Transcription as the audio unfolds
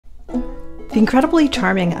The incredibly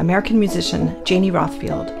charming American musician Janie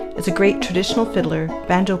Rothfield is a great traditional fiddler,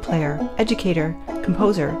 banjo player, educator,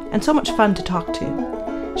 composer, and so much fun to talk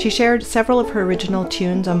to. She shared several of her original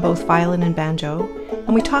tunes on both violin and banjo,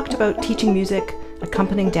 and we talked about teaching music,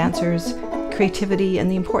 accompanying dancers, creativity,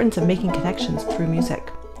 and the importance of making connections through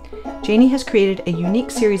music. Janie has created a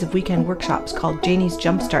unique series of weekend workshops called Janie's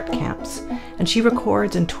Jumpstart Camps, and she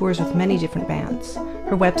records and tours with many different bands.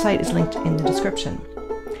 Her website is linked in the description.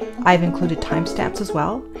 I've included timestamps as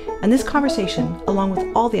well, and this conversation, along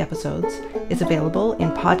with all the episodes, is available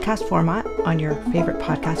in podcast format on your favorite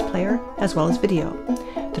podcast player, as well as video.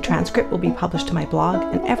 The transcript will be published to my blog,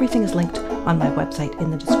 and everything is linked on my website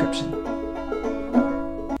in the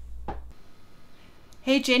description.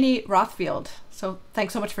 Hey, Janie Rothfield. So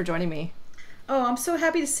thanks so much for joining me. Oh, I'm so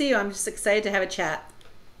happy to see you. I'm just excited to have a chat.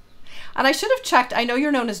 And I should have checked. I know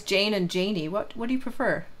you're known as Jane and Janie. What do you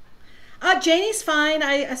prefer? Janie's fine.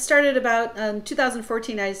 I started about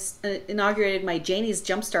 2014. I inaugurated my Janie's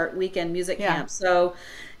Jumpstart weekend music camp. So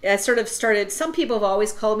I sort of started. Some people have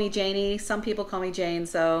always called me Janie. Some people call me Jane.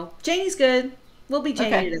 So Janie's good. We'll be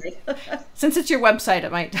Janie today. Since it's your website,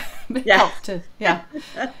 it might help to,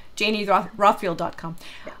 JanieRothfield.com.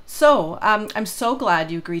 Yeah. So I'm so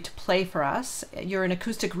glad you agreed to play for us. You're an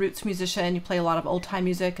acoustic roots musician. You play a lot of old time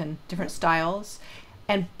music and different styles,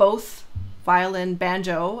 and both violin,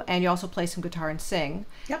 banjo, and you also play some guitar and sing.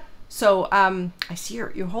 Yep. So I see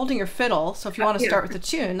you're holding your fiddle. So if you want to start with a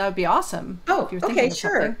tune, that would be awesome. Oh, okay,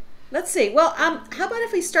 sure. Let's see. Well, how about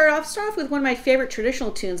if we start off with one of my favorite traditional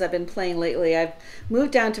tunes I've been playing lately. I've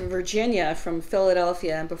moved down to Virginia from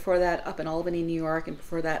Philadelphia, and before that up in Albany, New York, and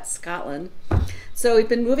before that Scotland. So we've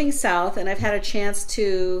been moving south, and I've had a chance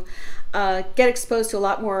to get exposed to a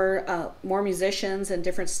lot more musicians and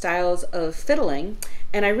different styles of fiddling.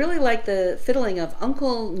 And I really like the fiddling of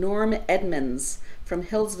Uncle Norm Edmonds from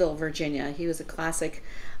Hillsville, Virginia. He was a classic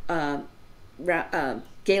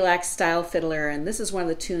Galax style fiddler, and this is one of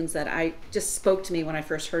the tunes that I just spoke to me when I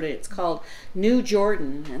first heard it. It's called New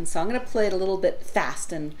Jordon, and so I'm going to play it a little bit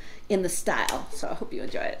fast and in the style, so I hope you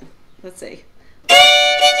enjoy it. Let's see.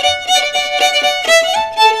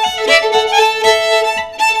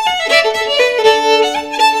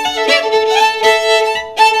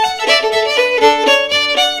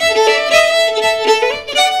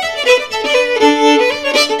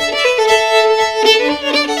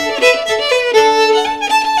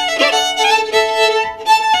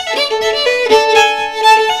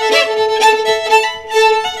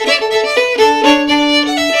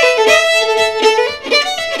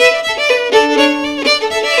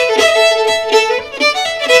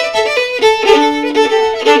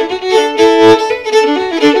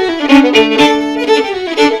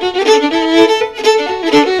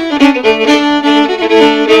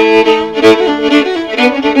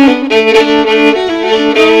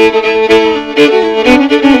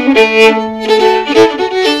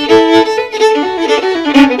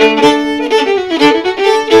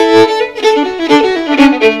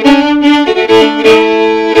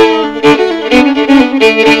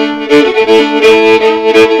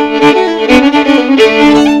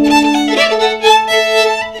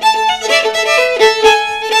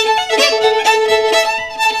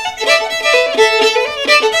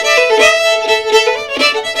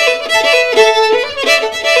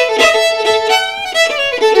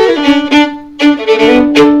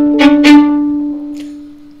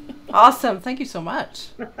 Awesome. Thank you so much.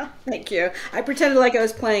 Thank you. I pretended like I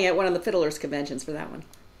was playing at one of the fiddlers conventions for that one.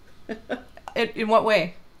 In what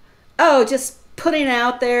way? Oh, just putting it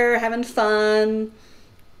out there, having fun.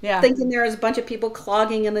 Yeah. Thinking there was a bunch of people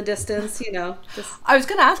clogging in the distance, Just... I was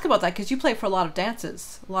going to ask about that because you play for a lot of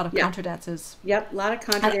dances, a lot of Contra dances. Yep, a lot of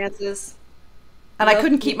Contra dances. And I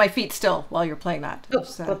couldn't keep my feet still while you're playing that. Well,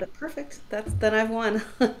 perfect. Then I've won.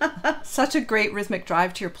 Such a great rhythmic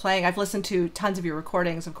drive to your playing. I've listened to tons of your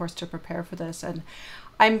recordings, of course, to prepare for this, and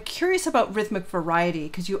I'm curious about rhythmic variety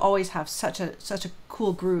because you always have such a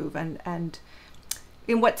cool groove, and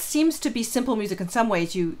in what seems to be simple music in some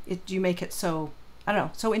ways, you make it so, I don't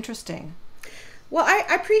know, so interesting. Well, I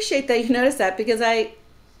appreciate that you noticed that because I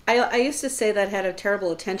used to say that I had a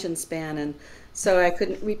terrible attention span, and so I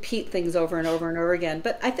couldn't repeat things over and over and over again.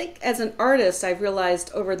 But I think as an artist, I've realized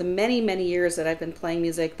over the many, many years that I've been playing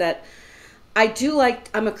music that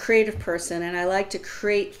I'm a creative person, and I like to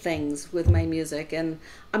create things with my music. And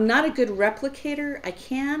I'm not a good replicator. I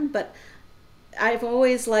can, but I've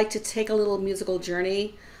always liked to take a little musical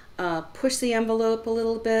journey, push the envelope a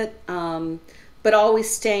little bit, but always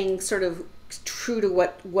staying sort of true to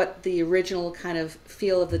what the original kind of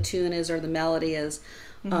feel of the tune is or the melody is.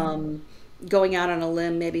 Mm-hmm. going out on a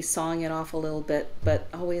limb, maybe sawing it off a little bit, but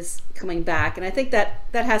always coming back. And I think that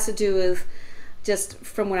has to do with just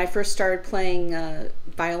from when I first started playing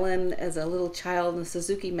violin as a little child in the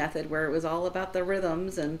Suzuki method, where it was all about the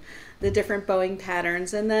rhythms and the different bowing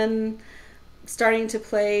patterns, and then starting to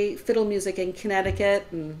play fiddle music in Connecticut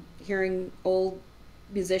and hearing old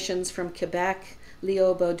musicians from Quebec,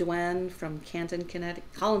 Leo Baudouin from Canton, Connecticut,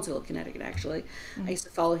 Collinsville, Connecticut, actually. I used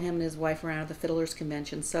to follow him and his wife around at the Fiddlers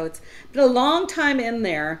Convention. So it's been a long time in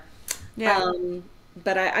there. Yeah.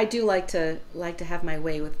 But I do like to have my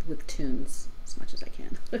way with tunes as much as I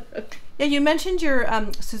can. Yeah, you mentioned your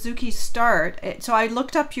Suzuki start. So I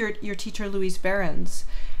looked up your teacher, Louise Behrand,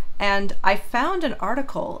 and I found an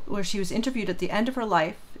article where she was interviewed at the end of her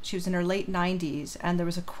life. She was in her late 90s, and there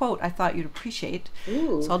was a quote I thought you'd appreciate.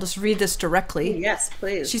 Ooh. So I'll just read this directly. Yes,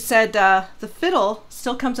 please. She said, the fiddle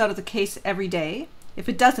still comes out of the case every day. If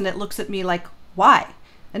it doesn't, it looks at me like, why?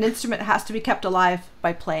 An instrument has to be kept alive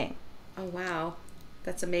by playing. Oh, wow.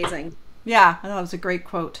 That's amazing. Yeah, I thought it was a great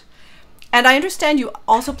quote. And I understand you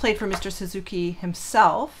also played for Mr. Suzuki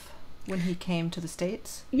himself when he came to the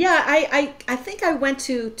States. Yeah, I think I went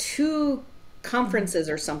to 2 conferences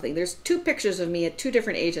or something. There's 2 pictures of me at 2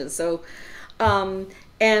 different ages. So,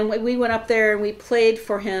 and we went up there and we played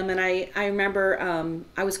for him. And I remember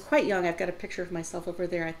I was quite young. I've got a picture of myself over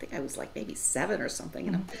there. I think I was like maybe 7 or something.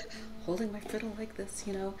 And I'm holding my fiddle like this,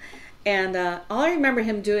 you know. And all I remember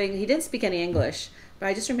him doing, he didn't speak any English, but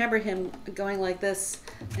I just remember him going like this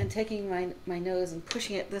and taking my nose and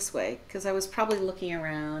pushing it this way, because I was probably looking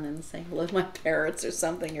around and saying hello to my parents or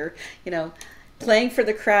something, or, you know, playing for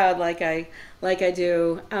the crowd like I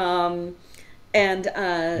do. And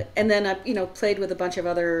then you know, played with a bunch of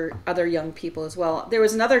other young people as well. There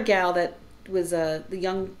was another gal that was the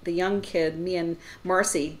young kid, me and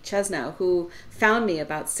Marcy Chesnow, who found me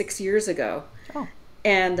about 6 years ago. Oh.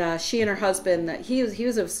 And she and her husband, he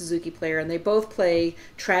was a Suzuki player, and they both play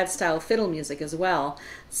trad style fiddle music as well.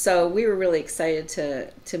 So we were really excited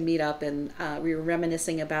to meet up, and we were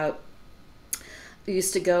reminiscing about. We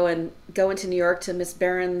used to go into New York to Miss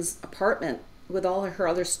Behrand's apartment with all of her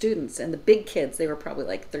other students and the big kids. They were probably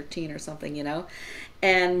like 13 or something, you know.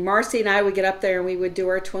 And Marcy and I would get up there and we would do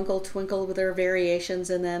our Twinkle Twinkle with our variations,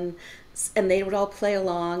 and they would all play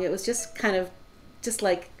along. It was just kind of just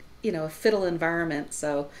like, you know, a fiddle environment.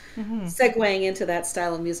 So segueing into that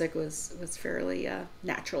style of music was fairly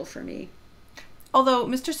natural for me. Although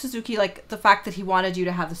Mr. Suzuki, like the fact that he wanted you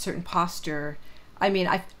to have a certain posture, I mean,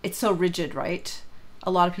 it's so rigid, right? A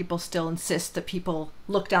lot of people still insist that people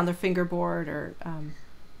look down their fingerboard or...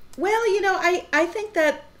 Well, you know, I think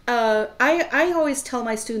that I always tell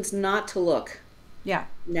my students not to look. Yeah.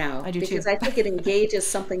 Now. I do because too. I think it engages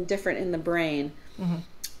something different in the brain.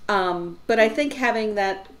 But I think having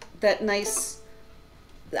that nice...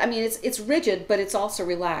 I mean, it's rigid, but it's also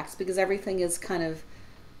relaxed, because everything is kind of,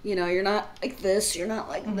 you know, you're not like this, you're not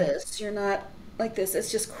like this, you're not like this.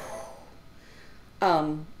 It's just...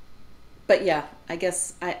 But yeah, I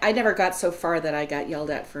guess I never got so far that I got yelled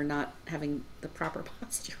at for not having the proper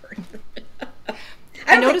posture.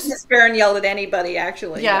 I noticed Miss Behrand yelled at anybody,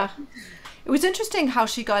 actually. Yeah. It was interesting how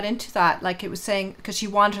she got into that. Like, it was saying, because she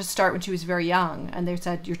wanted to start when she was very young, and they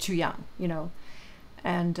said, you're too young, you know.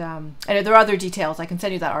 And there are other details. I can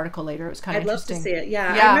send you that article later. It was kind of interesting. I'd love to see it.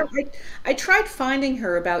 Yeah. I tried finding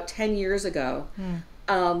her about 10 years ago,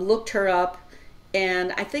 looked her up.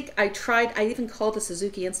 And I think I even called the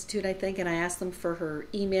Suzuki Institute, I think, and I asked them for her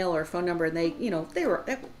email or phone number, and they, you know, they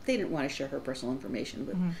didn't want to share her personal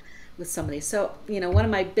information with somebody. So, you know, one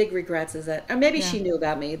of my big regrets is that, or maybe she knew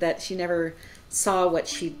about me, that she never saw what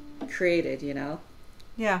she created, you know.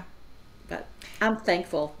 Yeah. But I'm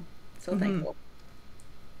thankful, so thankful.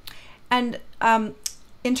 And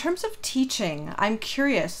in terms of teaching, I'm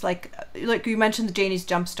curious, like you mentioned the Janie's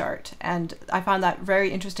Jumpstart, and I found that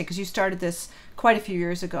very interesting because you started this quite a few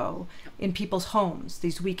years ago in people's homes,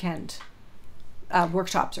 these weekend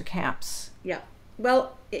workshops or camps. Yeah.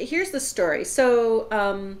 Well, here's the story. So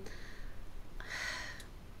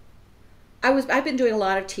I've been doing a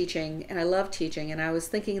lot of teaching, and I love teaching, and I was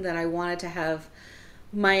thinking that I wanted to have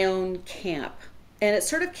my own camp. And it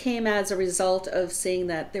sort of came as a result of seeing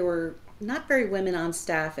that there were not very women on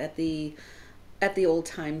staff at the old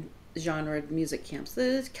time genre music camps.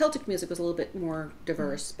 The Celtic music was a little bit more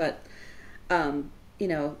diverse, but you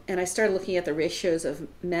know, and I started looking at the ratios of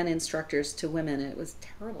men instructors to women, and it was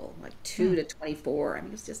terrible, like 2 to 24. I mean,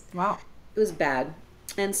 it was just, wow, it was bad.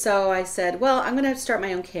 And so I said, well, I'm going to start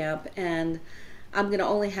my own camp, and I'm going to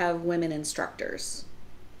only have women instructors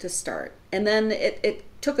to start. And then it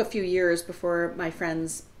took a few years before my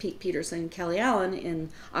friends Pete Peterson and Kelly Allen in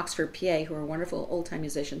Oxford, PA, who are wonderful old-time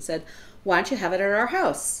musicians, said, why don't you have it at our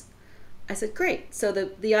house? I said, great. So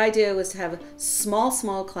the idea was to have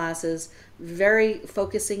small classes, very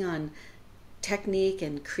focusing on technique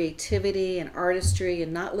and creativity and artistry,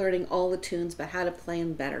 and not learning all the tunes, but how to play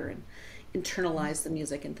them better and internalize the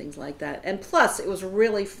music and things like that. And plus, it was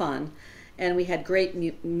really fun, and we had great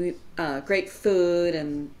food,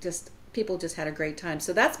 and people just had a great time.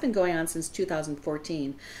 So that's been going on since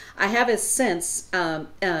 2014. I have since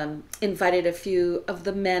invited a few of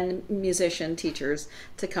the men musician teachers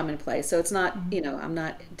to come and play. So it's not, I'm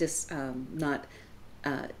not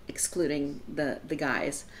excluding the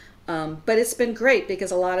guys. But it's been great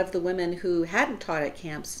because a lot of the women who hadn't taught at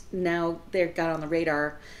camps, now they've got on the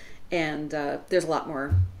radar, and there's a lot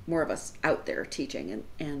more of us out there teaching.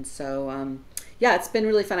 And so, yeah, it's been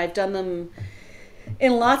really fun. I've done them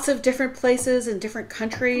in lots of different places in different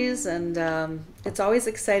countries, and it's always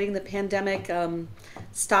exciting. The pandemic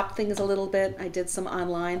stopped things a little bit. I did some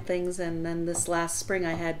online things, and then this last spring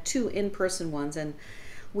I had 2 in-person ones, and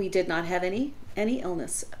we did not have any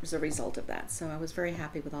illness as a result of that. So I was very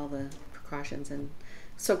happy with all the precautions, and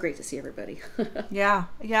so great to see everybody. Yeah,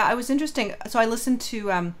 it was interesting. So I listened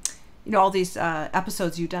to all these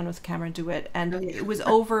episodes you've done with Cameron DeWitt, and it was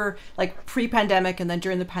over like pre-pandemic and then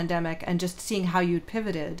during the pandemic, and just seeing how you'd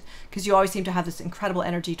pivoted, because you always seem to have this incredible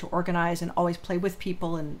energy to organize and always play with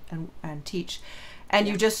people and teach, and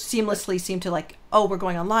you just seamlessly seem to like, oh, we're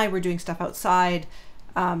going online, we're doing stuff outside,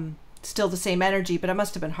 still the same energy, but it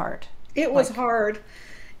must have been hard. It was hard.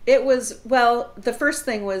 It was, well, the first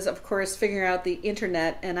thing was, of course, figuring out the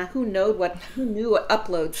internet, and who knew what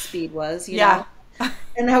upload speed was, you know?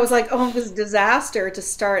 And I was like, oh, it was a disaster to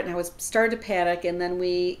start, and I was starting to panic, and then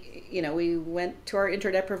we went to our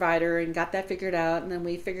internet provider and got that figured out, and then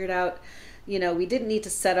we figured out, we didn't need to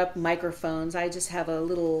set up microphones. I just have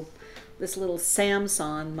this little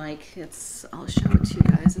Samsung mic. I'll show it to you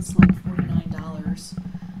guys. It's like $49.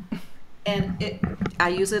 And I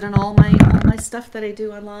use it in all my stuff that I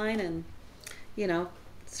do online, and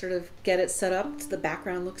sort of get it set up so the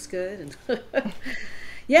background looks good, and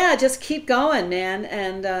yeah, just keep going, man,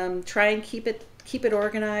 and try and keep it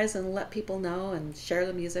organized and let people know and share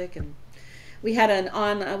the music. And we had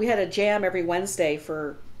a jam every Wednesday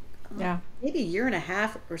for maybe a year and a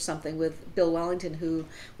half or something with Bill Wellington, who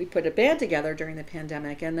we put a band together during the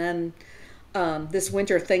pandemic, and then this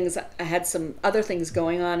winter I had some other things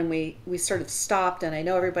going on, and we sort of stopped, and I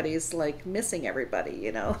know everybody's like missing everybody,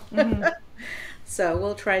 Mm-hmm. So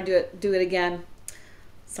we'll try and do it again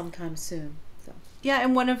sometime soon. So. Yeah,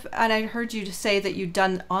 and I heard you say that you'd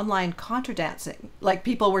done online contra dancing, like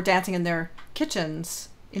people were dancing in their kitchens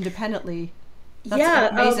independently.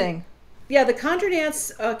 That's amazing. The contra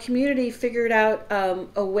dance community figured out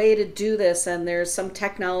a way to do this, and there's some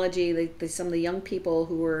technology. Some of the young people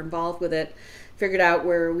who were involved with it figured out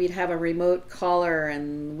where we'd have a remote caller,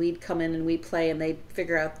 and we'd come in and we'd play, and they'd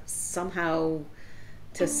figure out somehow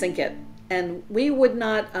to sync it. And we would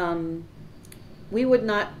not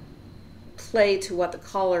play to what the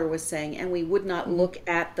caller was saying, and we would not look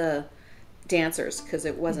at the dancers because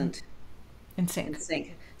it wasn't in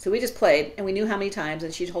sync. So we just played, and we knew how many times,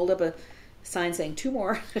 and she'd hold up a sign saying 2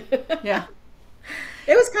 more. Yeah.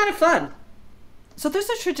 It was kind of fun. So there's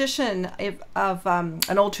a tradition of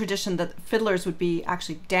an old tradition that fiddlers would be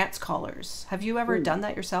actually dance callers. Have you ever done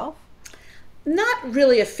that yourself? Not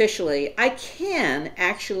really officially. I can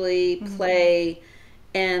actually play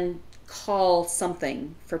and call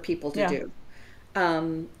something for people to do.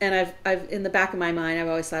 And I've in the back of my mind, I've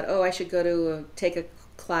always thought, oh, I should go to take a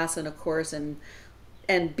class and a course and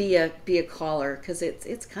be a caller, because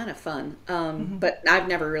it's kind of fun. But I've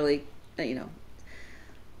never really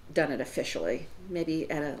done it officially.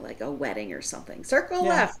 Maybe at a wedding or something. Circle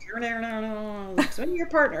left, swing your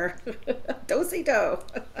partner, do-si-do.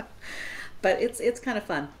 But it's kind of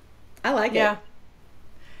fun. I like it.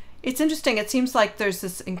 It's interesting. It seems like there's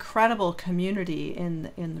this incredible community in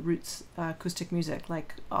the roots acoustic music,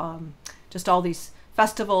 like just all these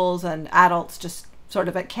festivals and adults just sort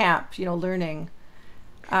of at camp, learning.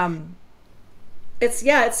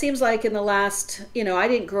 It seems like in the last, I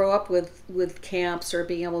didn't grow up with camps or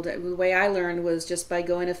being able to. The way I learned was just by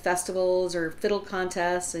going to festivals or fiddle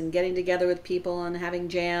contests and getting together with people and having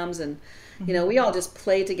jams, and we all just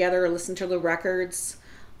played together or listened to the records.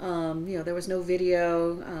 There was no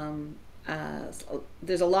video. There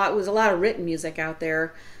was a lot of written music out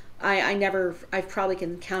there. I probably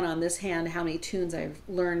can count on this hand how many tunes I've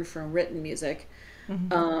learned from written music.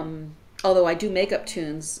 Although I do make up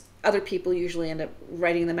tunes, other people usually end up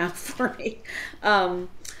writing them out for me.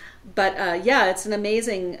 But yeah, it's an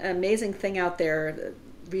amazing thing out there.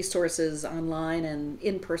 Resources online and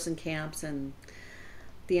in-person camps and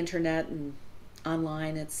the internet and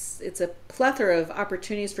online. It's a plethora of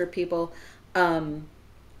opportunities for people.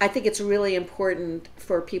 I think it's really important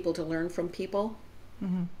for people to learn from people.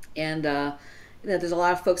 Mm-hmm. And there's a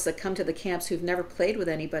lot of folks that come to the camps who've never played with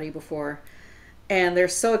anybody before. And they're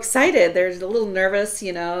so excited. They're a little nervous,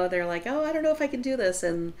 They're like, oh, I don't know if I can do this.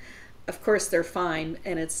 And of course they're fine.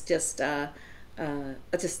 And it's just, I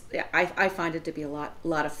find it to be a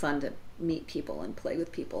lot of fun to meet people and play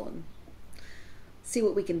with people and see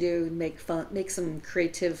what we can do and make some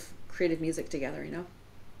creative music together,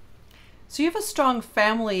 So you have a strong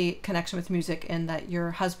family connection with music in that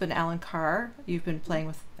your husband, Allan Carr, you've been playing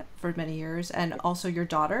with for many years, and also your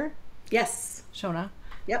daughter? Yes. Shona.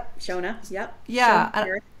 Yep, Shona. Yep.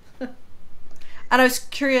 Yeah. And I was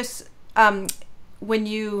curious, when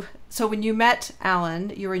you met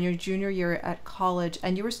Allan, you were in your junior year at college,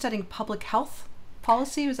 and you were studying public health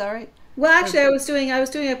policy. Was that right? Well, actually, I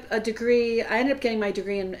was doing a degree. I ended up getting my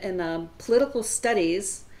degree in political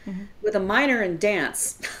studies, mm-hmm. with a minor in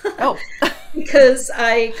dance. Oh. Because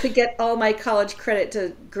I could get all my college credit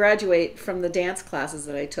to graduate from the dance classes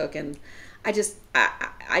that I took, and I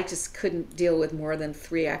just couldn't deal with more than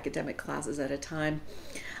 3 academic classes at a time.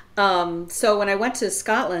 So when I went to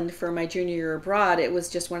Scotland for my junior year abroad, it was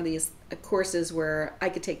just one of these courses where I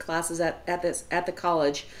could take classes at the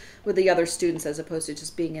college with the other students as opposed to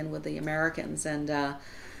just being in with the Americans, and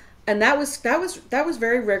that was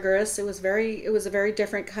very rigorous. It was a very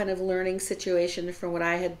different kind of learning situation from what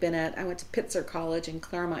I had been at. I went to Pitzer College in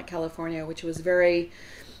Claremont, California, which was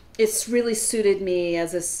it's really suited me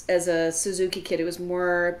as a Suzuki kid. It was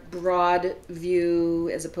more broad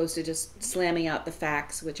view as opposed to just slamming out the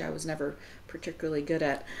facts, which I was never particularly good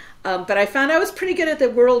at. But I found I was pretty good at the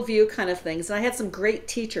worldview kind of things, and I had some great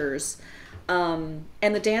teachers. And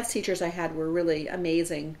the dance teachers I had were really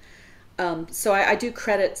amazing. So I do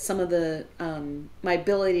credit some of my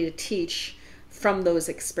ability to teach from those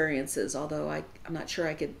experiences, although I'm not sure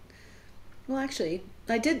I could. Well, actually,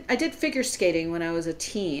 I did figure skating when I was a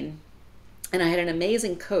teen, and I had an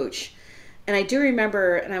amazing coach. And I do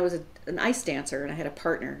remember, and I was an ice dancer, and I had a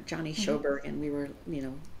partner, Johnny Schoberg, and we were,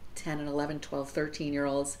 10 and 11, 12,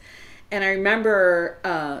 13-year-olds. And I remember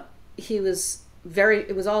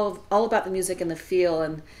it was all about the music and the feel,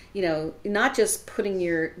 and not just bending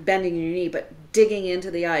your knee, but digging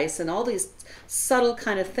into the ice and all these subtle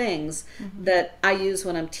kind of things, mm-hmm. that I use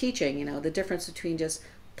when I'm teaching. The difference between just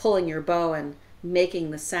pulling your bow and making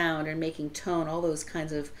the sound and making tone, all those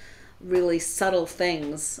kinds of really subtle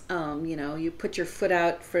things. You put your foot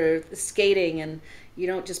out for skating, and you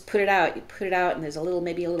don't just put it out. You put it out, and there's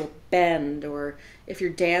maybe a little bend. Or if you're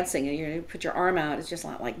dancing and you put your arm out, it's just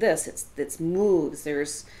not like this. It's moves.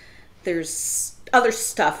 There's other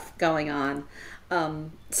stuff going on.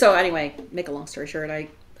 So anyway, make a long story short, I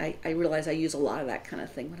realize I use a lot of that kind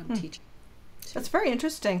of thing when I'm teaching. That's very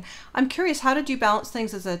interesting. I'm curious, how did you balance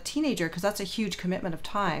things as a teenager? Because that's a huge commitment of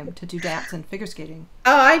time to do dance and figure skating.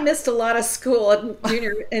 Oh, I missed a lot of school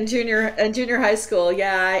in junior high school.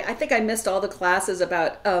 Yeah, I think I missed all the classes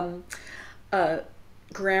about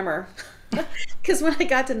grammar. Because when I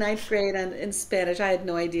got to 9th grade in Spanish, I had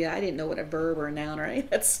no idea. I didn't know what a verb or a noun or any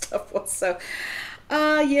of that stuff was. So,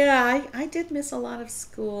 yeah, I did miss a lot of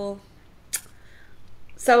school.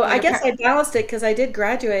 So I guess I balanced it because I did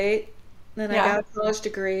graduate. Then I got a college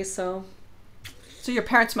degree, so your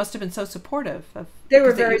parents must have been so supportive. They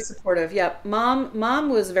were very supportive. Yeah, mom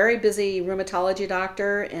was a very busy rheumatology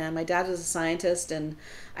doctor, and my dad was a scientist, and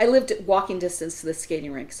I lived at walking distance to the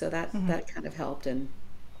skating rink, so that kind of helped. And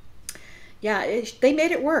yeah, they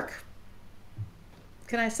made it work.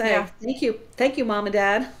 Can I say? Yeah. Thank you, Mom and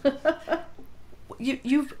Dad.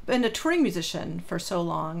 You've been a touring musician for so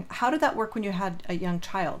long. How did that work when you had a young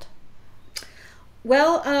child?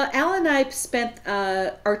 Well, Al and I spent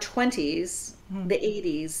our 20s, the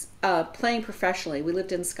 80s, playing professionally. We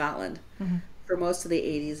lived in Scotland for most of the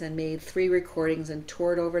 80s and made 3 recordings and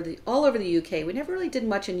toured all over the UK. We never really did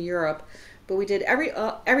much in Europe, but we did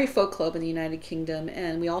every folk club in the United Kingdom,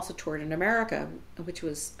 and we also toured in America, which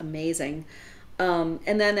was amazing. And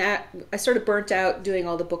then I sort of burnt out doing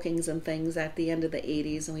all the bookings and things at the end of the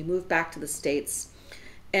 80s, and we moved back to the States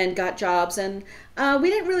and got jobs. And we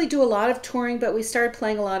didn't really do a lot of touring, but we started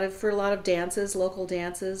playing for a lot of dances, local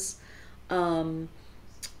dances. And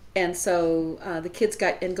so the kids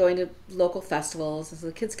going to local festivals, and so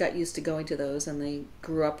the kids got used to going to those, and they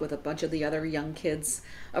grew up with a bunch of the other young kids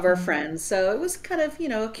of our friends. So it was kind of,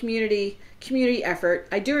 a community effort.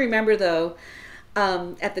 I do remember, though,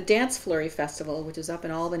 at the Dance Flurry Festival, which is up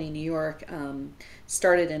in Albany, New York.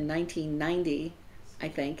 Started in 1990, I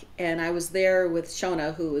think, and I was there with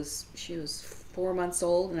Shona, she was 4 months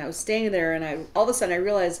old, and I was staying there, and all of a sudden I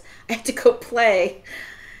realized I had to go play.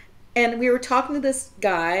 And we were talking to this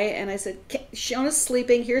guy, and I said, Shona's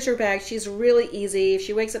sleeping, here's her bag, she's really easy, if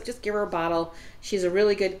she wakes up, just give her a bottle, she's a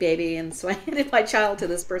really good baby. And so I handed my child to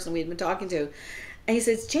this person we'd been talking to, and he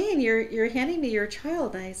says, Jane, you're handing me your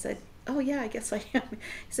child. And I said, oh yeah, I guess I am. He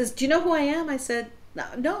says, do you know who I am? I said,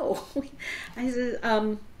 no. I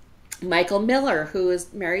said, Michael Miller, who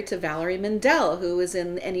is married to Valerie Mendel, who was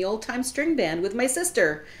in Any Old Time String Band with my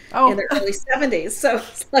sister in the early 70s. So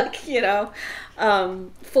it's like,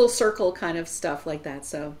 full circle kind of stuff like that.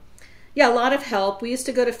 So yeah, a lot of help. We used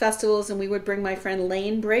to go to festivals, and we would bring my friend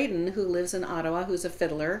Lane Braden, who lives in Ottawa, who's a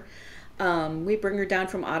fiddler. We'd bring her down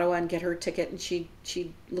from Ottawa and get her a ticket, and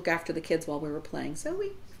she'd look after the kids while we were playing. So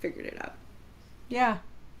we figured it out. Yeah.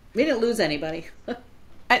 We didn't lose anybody.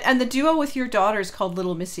 And the duo with your daughter is called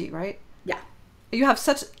Little Missy, right? Yeah. You have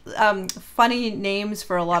such funny names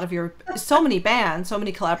for a lot of so many bands, so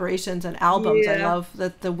many collaborations and albums. Yeah. I love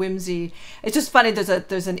the whimsy. It's just funny.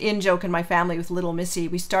 There's an in-joke in my family with Little Missy.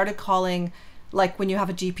 We started calling, like when you have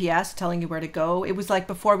a GPS telling you where to go. It was like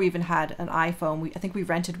before we even had an iPhone. I think we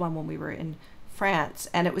rented one when we were in France,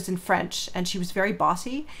 and it was in French, and she was very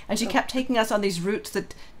bossy, and she kept taking us on these routes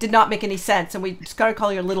that did not make any sense, and we started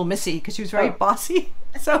calling her Little Missy because she was very bossy.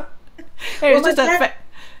 So it was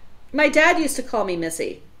my dad used to call me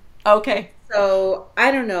Missy. Okay. So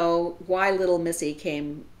I don't know why Little Missy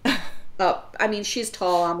came up. I mean, she's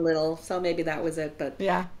tall, I'm little, so maybe that was it. But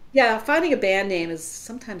yeah, finding a band name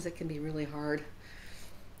sometimes it can be really hard.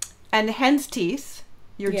 And Hen's Teeth,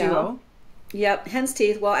 your duo. Yep, Hen's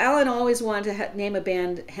Teeth. Well, Allan always wanted to name a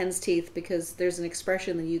band Hen's Teeth because there's an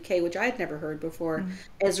expression in the UK, which I'd never heard before,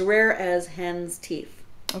 as rare as hen's teeth.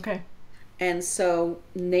 Okay. And so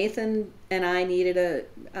Nathan and I needed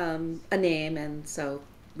a name, and so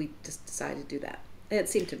we just decided to do that. It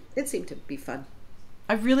seemed to be fun.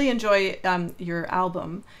 I really enjoy your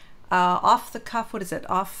album. Off the cuff, what is it?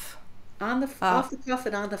 Off the cuff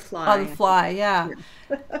and on the fly. On the fly, yeah.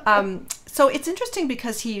 So it's interesting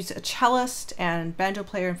because he's a cellist and banjo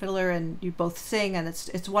player and fiddler, and you both sing, and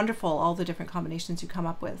it's wonderful, all the different combinations you come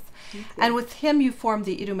up with. And with him, you formed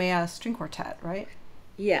the Idumea string quartet, right?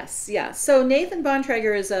 Yes, yeah. So Nathan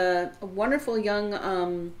Bontrager is a wonderful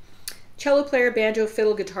young cello player, banjo,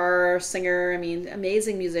 fiddle, guitar, singer. I mean,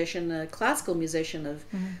 amazing musician, a classical musician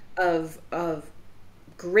of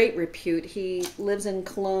great repute. He lives in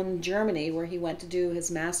Cologne, Germany, where he went to do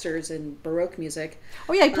his master's in Baroque music.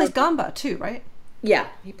 Oh yeah, he plays gamba too, right? Yeah,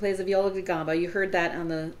 he plays the viola da gamba. You heard that on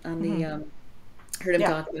the heard him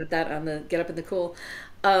talk about that on the Get Up in the Cool.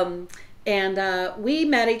 And we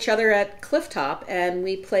met each other at Clifftop, and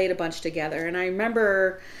we played a bunch together. And I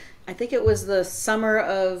remember, I think it was the summer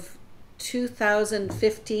of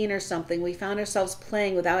 2015 or something, we found ourselves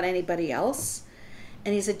playing without anybody else.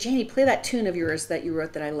 And he said, Janie, play that tune of yours that you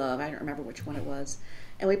wrote that I love. I don't remember which one it was.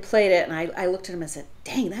 And we played it, and I looked at him and said,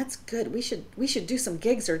 dang, that's good. We should do some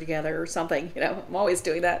gigs together or something. I'm always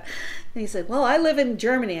doing that. And he said, well, I live in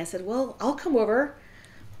Germany. I said, well, I'll come over.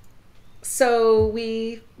 So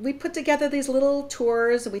we put together these little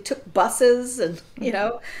tours, and we took buses and,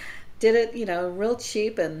 did it, real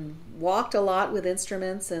cheap, and walked a lot with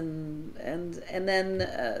instruments. And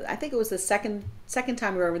then I think it was the second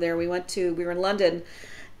time we were over there. We were in London,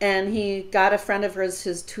 and he got a friend of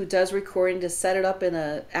his who does recording to set it up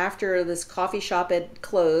after this coffee shop had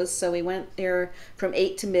closed. So we went there from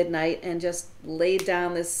 8 to midnight and just laid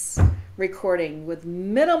down this recording with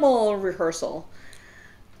minimal rehearsal.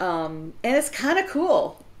 And it's kind of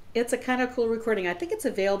cool. It's a kind of cool recording. I think it's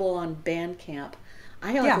available on Bandcamp.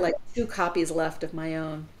 I have like 2 copies left of my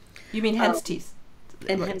own. You mean Hen's Teeth?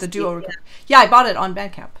 And the duo. Yeah, I bought it on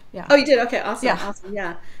Bandcamp. Yeah. Oh, you did? Okay, awesome. Yeah. Awesome.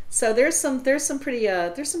 Yeah. So there's some pretty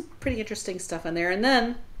interesting stuff on there.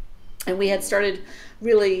 And we had started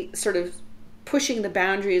really sort of pushing the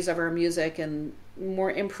boundaries of our music and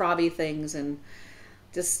more improv-y things and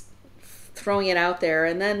just throwing it out there.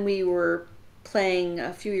 And then we were playing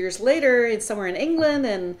a few years later somewhere in England,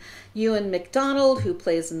 and Ewan McDonald, who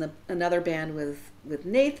plays in another band with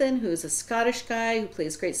Nathan, who's a Scottish guy who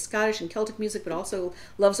plays great Scottish and Celtic music, but also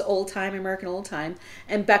loves American old time,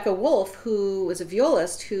 and Becka Wolfe, who was a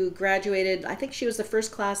violist who graduated, I think she was the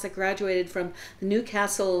first class that graduated from the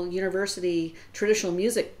Newcastle University traditional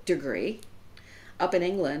music degree up in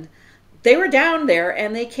England. They were down there,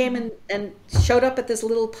 and they came and showed up at this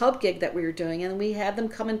little pub gig that we were doing, and we had them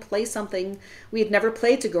come and play something we had never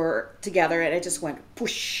played together, and it just went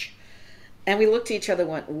whoosh. And we looked at each other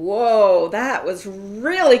and went, whoa, that was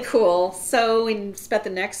really cool. So we spent the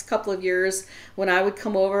next couple of years when I would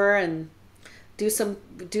come over and do some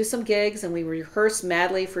gigs, and we rehearsed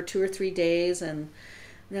madly for 2 or 3 days, and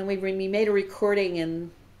then we made a recording in,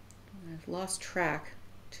 I've lost track,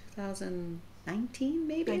 2019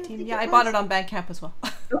 maybe? 19, yeah, I bought it on Bandcamp as well.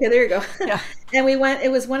 Okay, there you go. Yeah. And we went, it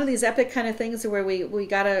was one of these epic kind of things where we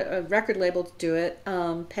got a record label to do it,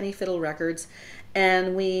 Penny Fiddle Records,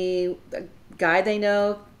 and the guy they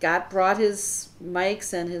know brought his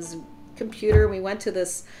mics and his computer. We went to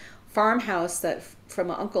this farmhouse that from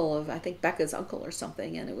an uncle of, I think Becca's uncle or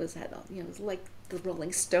something, and it was it was like the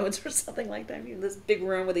Rolling Stones or something like that. I mean, this big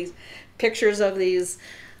room with these pictures of these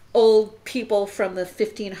old people from the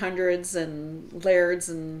 1500s and lairds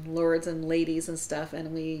and lords and ladies and stuff,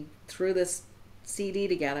 and we threw this CD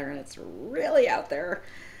together, and it's really out there.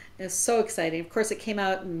 It's so exciting. Of course, it came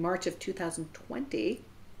out in March of 2020,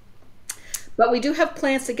 but we do have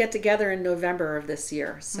plans to get together in November of this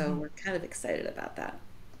year, so we're kind of excited about that.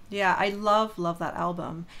 Yeah, I love that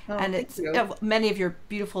album. Oh, and it's many of your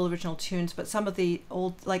beautiful original tunes, but some of the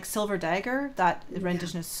old, like Silver Dagger, that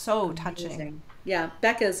rendition is so touching. Yeah,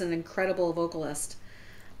 Becca is an incredible vocalist.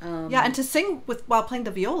 Yeah, and to sing while playing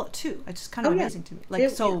the viola too, it's just kind of amazing to me. Like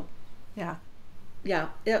Yeah,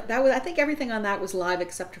 that was. I think everything on that was live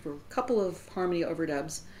except for a couple of harmony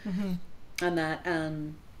overdubs on that.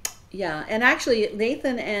 Yeah, and actually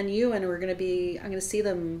Nathan and Ewan were going to be. I'm going to see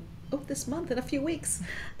them this month in a few weeks.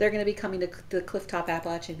 They're going to be coming to the Clifftop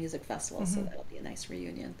Appalachian Music Festival, so that'll be a nice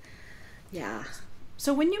reunion. Yeah.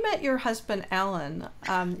 So when you met your husband Allan,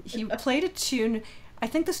 he played a tune. I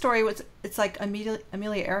think the story was it's like Amelia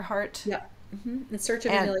Earhart. Yeah. In Search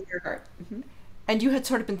of Amelia Earhart. And you had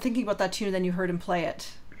sort of been thinking about that tune, and then you heard him play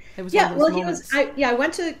it. It was I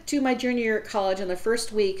went to my junior year at college, and the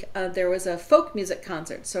first week there was a folk music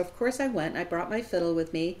concert. So of course I went. I brought my fiddle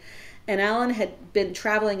with me, and Allan had been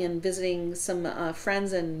traveling and visiting some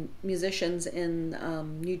friends and musicians in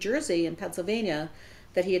New Jersey and Pennsylvania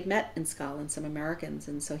that he had met in Scotland, some Americans,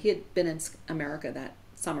 and so he had been in America that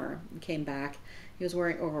summer and came back. He was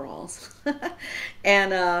wearing overalls,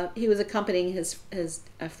 and he was accompanying his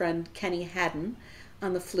friend Kenny Haddon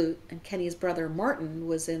on the flute, and Kenny's brother Martin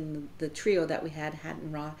was in the trio that we had,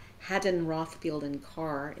 Haddon, Rothfield, and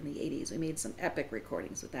Carr in the 80s. We made some epic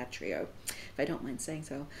recordings with that trio, if I don't mind saying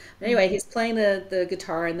so. But anyway, he's playing the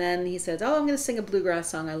guitar, and then he says, I'm going to sing a bluegrass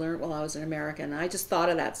song I learned while I was in America, and I just thought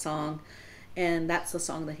of that song, and that's the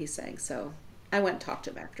song that he sang. So I went and talked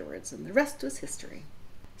to him afterwards, and the rest was history.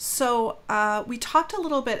 So we talked a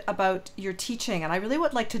little bit about your teaching, and I really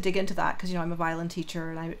would like to dig into that because, I'm a violin teacher,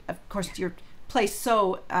 and of course you play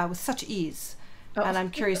with such ease, and I'm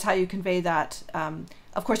curious how you convey that.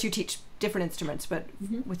 Of course you teach different instruments, but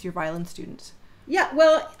with your violin students. Yeah,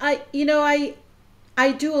 well,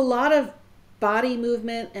 I do a lot of body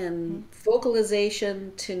movement and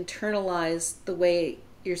vocalization to internalize the way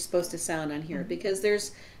you're supposed to sound on here, because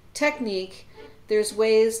there's technique, there's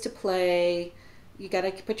ways to play. You got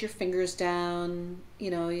to put your fingers down,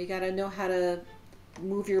 you got to know how to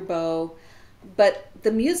move your bow, but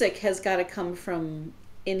the music has got to come from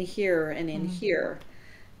in here and in here.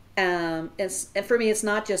 And for me, it's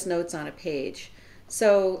not just notes on a page.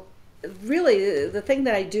 So really the thing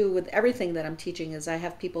that I do with everything that I'm teaching is I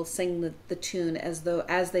have people sing the tune as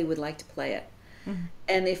they would like to play it.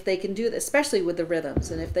 And if they can do that, especially with the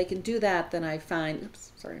rhythms, and if they can do that, then I find,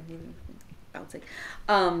 bouncing,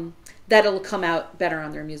 that it'll come out better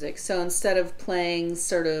on their music. So instead of playing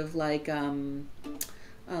sort of like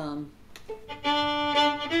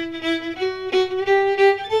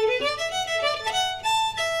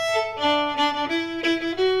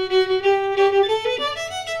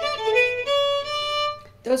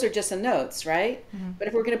those are just the notes, right? But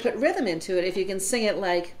if we're going to put rhythm into it, if you can sing it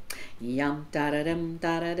like yum da da dum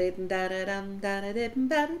da da dum da da dum da da dum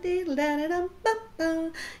da da dum ba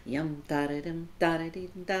ba yum da da dum da da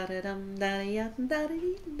dum da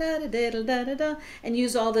da da, and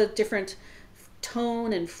use all the different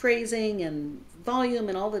tone and phrasing and volume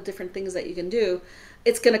and all the different things that you can do,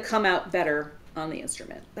 it's going to come out better on the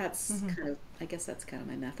instrument. That's I guess that's kind of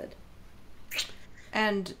my method.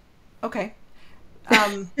 And okay.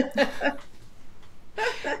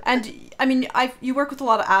 And I mean, you work with a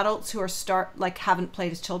lot of adults who are haven't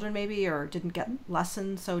played as children maybe, or didn't get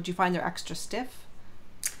lessons. So do you find they're extra stiff?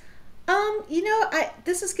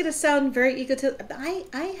 This is going to sound very egotistical.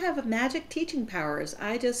 I have magic teaching powers.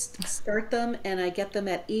 I just start them and I get them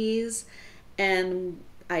at ease, and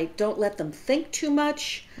I don't let them think too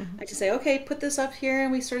much. I just say, okay, put this up here,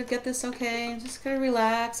 and we sort of get this, okay, and just kind of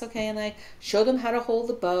relax, okay, and I show them how to hold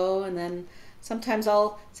the bow, and then sometimes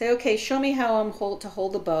I'll say, okay, show me how I'm to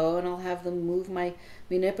hold the bow, and I'll have them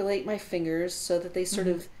manipulate my fingers so that they sort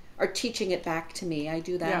of are teaching it back to me. I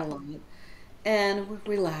do that a lot. And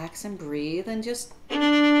relax and breathe and just try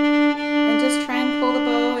and pull the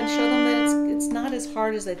bow and show them that it's not as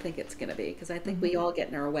hard as they think it's going to be, because I think we all get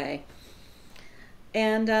in our way.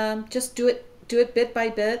 And just do it bit by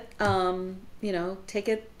bit. You know, take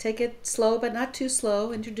it slow but not too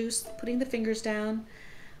slow. Introduce putting the fingers down.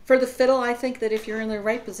 For the fiddle, I think that if you're in the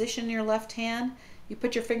right position in your left hand, you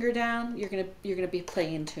put your finger down, you're gonna be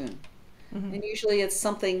playing in tune. And usually it's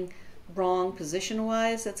something wrong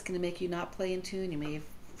position-wise that's going to make you not play in tune. You may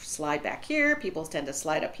slide back here. People tend to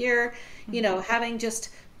slide up here. You know, having just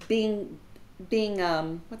being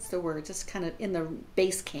what's the word? Just kind of in the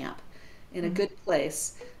base camp, in a good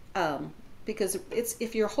place. Because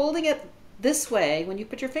if you're holding it this way, when you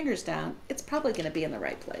put your fingers down, it's probably going to be in the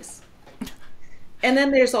right place. And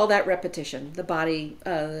then there's all that repetition, the body,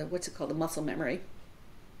 what's it called? The muscle memory.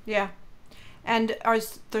 Yeah. And are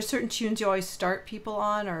there certain tunes you always start people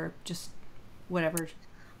on, or just whatever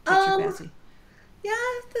takes your fancy? Yeah,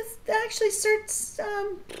 this actually starts.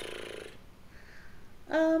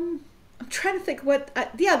 I'm trying to think what.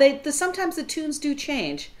 Sometimes the tunes do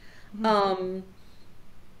change.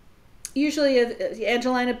 Usually,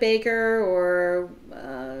 Angelina Baker or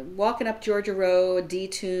Walking Up Georgia Road, a D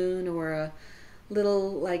tune, or a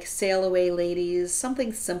little like Sail Away Ladies,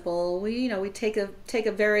 something simple. We take a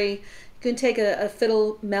very. You can take a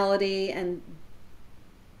fiddle melody and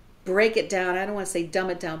break it down. I don't want to say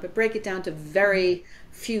dumb it down, but break it down to very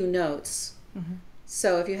few notes.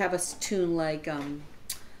 So if you have a tune like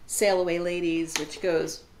Sail Away Ladies, which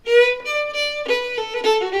goes...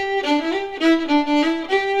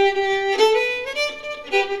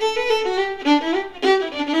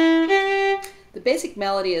 The basic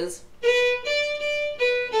melody is...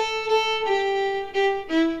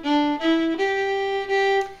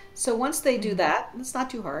 So once they do that, it's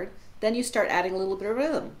not too hard, then you start adding a little bit of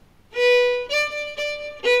rhythm.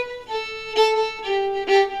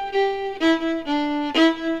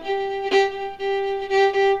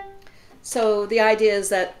 So the idea is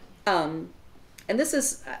that, and this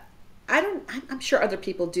is, I'm sure other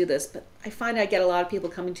people do this, but I find I get a lot of people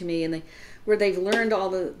coming to me and where they've learned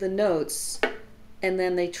all the notes, and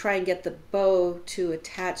then they try and get the bow to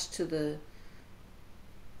attach to the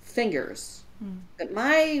fingers. But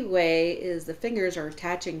my way is the fingers are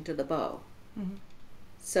attaching to the bow.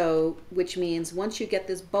 So, which means once you get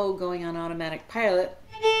this bow going on automatic pilot,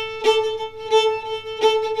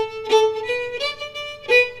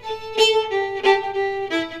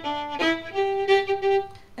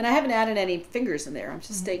 and I haven't added any fingers in there. I'm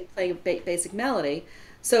just playing a basic melody.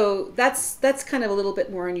 So that's kind of a little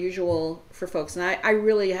bit more unusual for folks. And I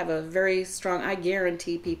really have a very strong, I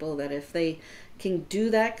guarantee people that if they can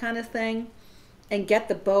do that kind of thing, and get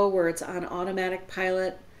the bow where it's on automatic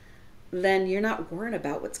pilot, then you're not worrying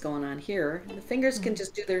about what's going on here. The fingers can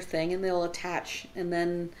just do their thing and they'll attach. And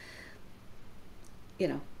then,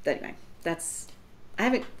 anyway, that's,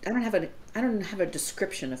 I don't have a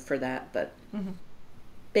description for that, but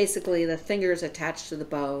basically the fingers attached to the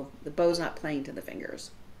bow. The bow's not playing to the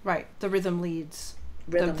fingers. Right. The rhythm leads.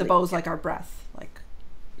 The bow's like our breath.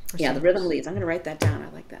 The rhythm leads. I'm going to write that down. I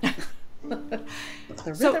like that.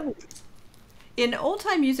 The rhythm leads. In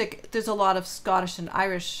old-time music, there's a lot of Scottish and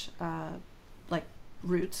Irish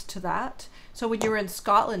roots to that. So when you were in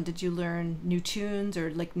Scotland, did you learn new tunes or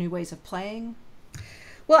new ways of playing?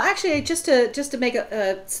 Well, actually, just to make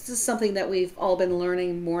this is something that we've all been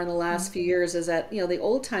learning more in the last few years, is that the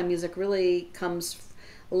old-time music really comes.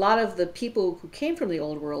 A lot of the people who came from the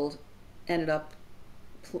old world ended up,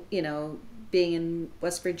 being in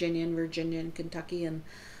West Virginia and Kentucky and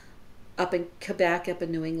up in Quebec, up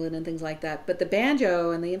in New England and things like that. But the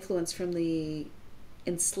banjo and the influence from the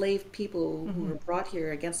enslaved people who were brought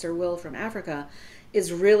here against their will from Africa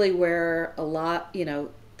is really where a lot,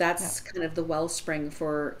 that's kind of the wellspring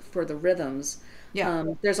for the rhythms.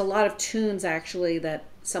 There's a lot of tunes actually that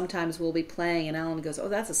sometimes we'll be playing and Allan goes, oh,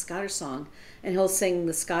 that's a Scottish song. And he'll sing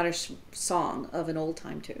the Scottish song of an old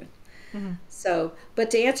time tune. So,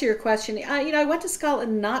 but to answer your question, I went to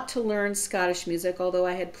Scotland not to learn Scottish music, although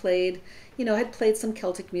I had played some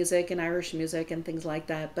Celtic music and Irish music and things like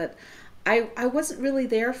that. But I wasn't really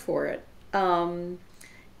there for it. But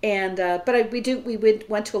we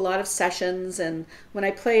went to a lot of sessions, and when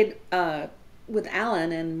I played with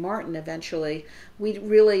Allan and Martin eventually, we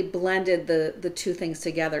really blended the two things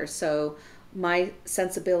together. So my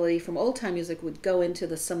sensibility from old time music would go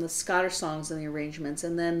into some of the Scottish songs and the arrangements,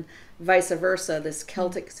 and then vice versa, this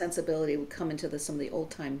Celtic sensibility would come into some of the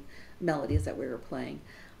old time melodies that we were playing.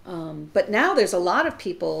 But now there's a lot of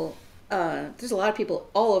people. There's a lot of people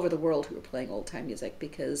all over the world who are playing old time music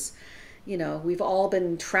because, we've all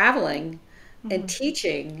been traveling and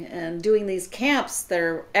teaching and doing these camps that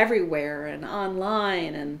are everywhere and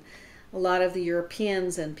online, and a lot of the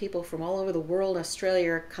Europeans and people from all over the world,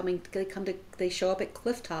 Australia, are coming. They show up at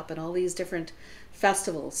Clifftop and all these different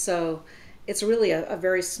festivals. So it's really a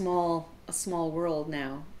very small world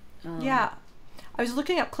now. Yeah. I was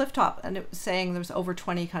looking up Clifftop, and it was saying there's over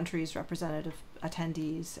 20 countries represented of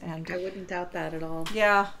attendees, and I wouldn't doubt that at all.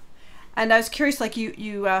 Yeah, and I was curious, like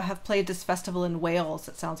you have played this festival in Wales.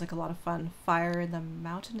 It sounds like a lot of fun. Fire in the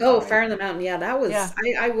Mountain. Oh, right? Fire in the Mountain. Yeah, that was.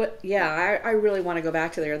 Yeah. I really want to go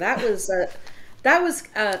back to there. That was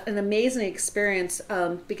an amazing experience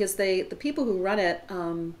because the people who run it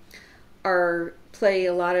play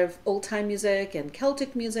a lot of old time music and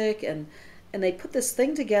Celtic music, and they put this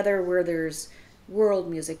thing together where there's world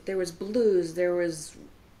music, there was blues, there was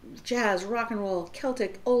jazz, rock and roll,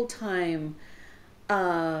 Celtic, old time,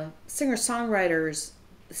 singer-songwriters.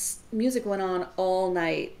 Music went on all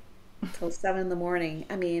night till 7 a.m.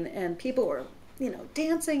 I mean, and people were,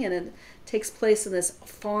 dancing, and it takes place in this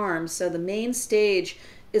farm. So the main stage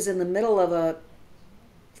is in the middle of a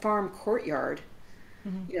farm courtyard,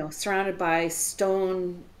 surrounded by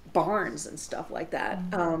stone barns and stuff like that.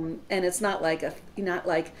 And it's not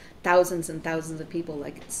like thousands and thousands of people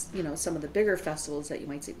like some of the bigger festivals that you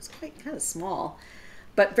might see. It was quite kind of small,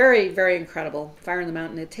 but very, very incredible. Fire in the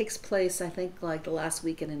Mountain. It takes place, I think, like the last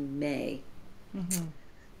weekend in May.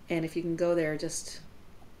 And if you can go there, just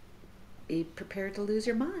be prepared to lose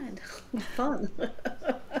your mind. Fun.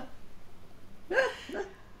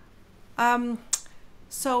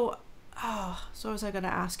 So what was I going to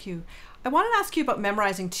ask you? I wanted to ask you about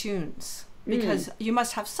memorizing tunes, because you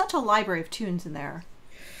must have such a library of tunes in there.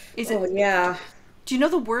 Yeah. Do you know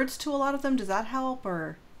the words to a lot of them? Does that help,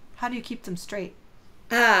 or how do you keep them straight?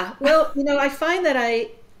 Well, I find that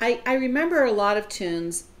I remember a lot of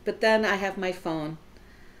tunes, but then I have my phone.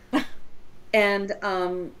 And,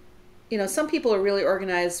 some people are really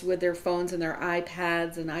organized with their phones and their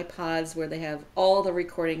iPads and iPods where they have all the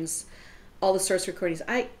recordings, all the source recordings.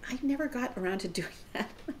 I never got around to doing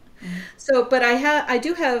that. So, but I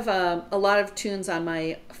do have a lot of tunes on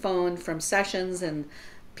my phone from sessions and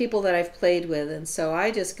people that I've played with, and so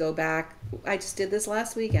I just go back. I just did this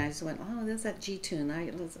last week, and I just went, oh, there's that G tune.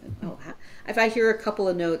 If I hear a couple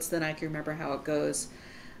of notes, then I can remember how it goes.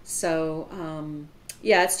 So,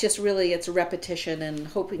 it's just really, it's a repetition and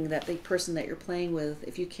hoping that the person that you're playing with,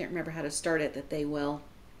 if you can't remember how to start it, that they will.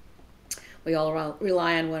 We all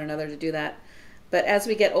rely on one another to do that. But as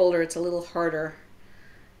we get older, it's a little harder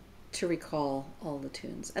to recall all the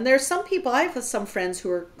tunes. And there's some people, I have some friends who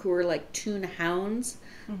are like tune hounds.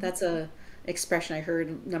 That's a expression I heard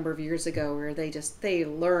a number of years ago, where they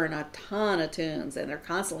learn a ton of tunes, and they're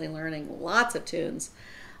constantly learning lots of tunes.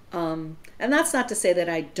 And that's not to say that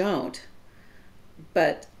I don't,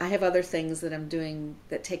 but I have other things that I'm doing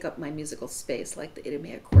that take up my musical space, like the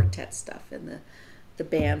Idumea quartet stuff and the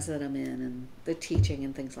bands that I'm in and the teaching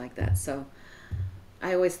and things like that. So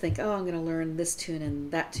I always think, oh, I'm going to learn this tune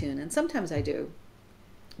and that tune, and sometimes I do.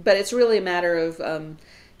 But it's really a matter of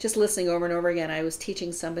just listening over and over again. I was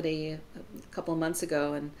teaching somebody a couple of months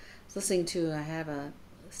ago, and I was I have a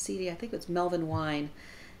CD, I think it was Melvin Wine,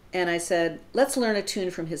 and I said, let's learn a tune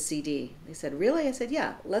from his CD. They said, really? I said,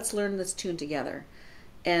 yeah, let's learn this tune together.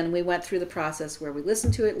 And we went through the process where we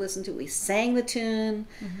listened to it, we sang the tune,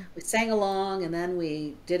 we sang along, and then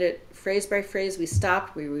we did it phrase by phrase. We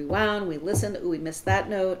stopped, we rewound, we listened. Ooh, we missed that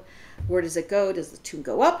note. Where does it go? Does the tune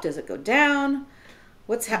go up? Does it go down?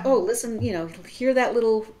 Listen, hear that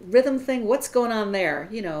little rhythm thing. What's going on there?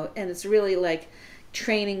 And it's really like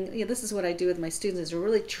training. This is what I do with my students, is we're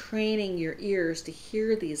really training your ears to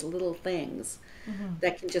hear these little things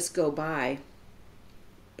that can just go by.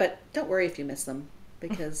 But don't worry if you miss them,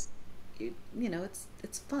 because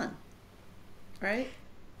it's fun, right?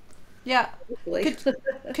 Yeah.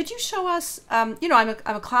 Could you show us? I'm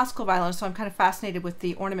a classical violinist, so I'm kind of fascinated with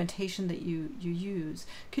the ornamentation that you use.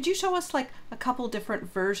 Could you show us like a couple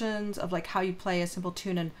different versions of like how you play a simple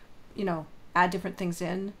tune and add different things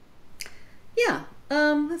in? Yeah.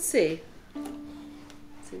 Let's see.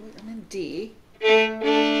 I'm in D. What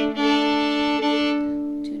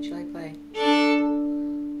tune should I play?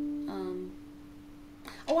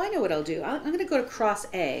 I know what I'll do. I'm going to go to cross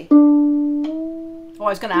A. Oh, I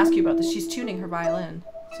was going to ask you about this. She's tuning her violin.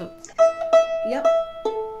 So. Yep.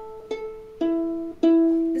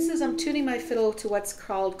 I'm tuning my fiddle to what's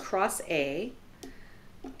called cross A.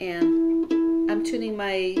 And I'm tuning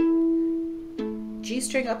my G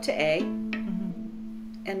string up to A.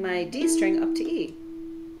 And my D string up to E.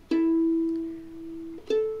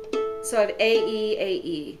 So I have A,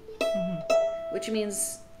 E, which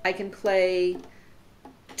means I can play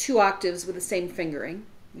 2 octaves with the same fingering,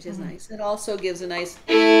 which is nice. It also gives a nice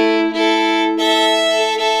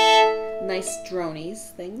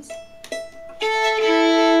dronies things.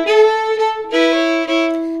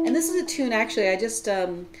 And this is a tune, actually, I just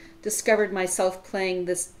discovered myself playing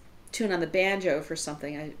this tune on the banjo for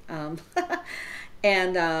something.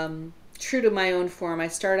 And true to my own form, I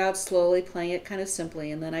started out slowly playing it kind of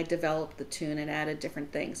simply, and then I developed the tune and added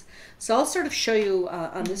different things. So I'll sort of show you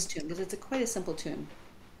on this tune, because it's quite a simple tune.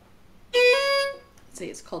 Let's see,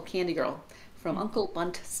 it's called Candy Girl from Uncle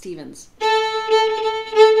Bunt Stevens.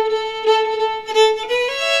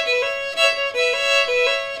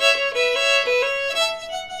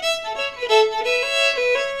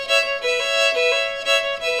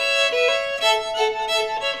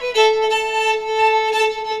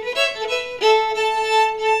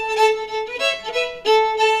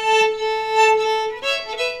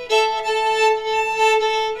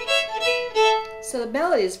 So the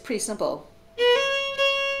melody is pretty simple.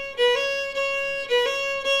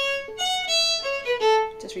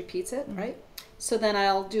 Just repeats it, right? So then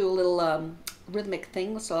I'll do a little rhythmic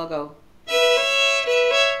thing. So I'll go.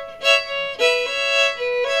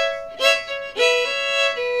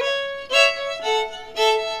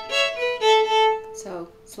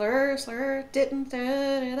 So slur, slur, didn't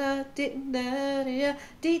da da da, didn't da da,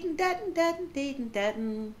 didn't da da, didn't da.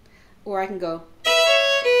 Or I can go.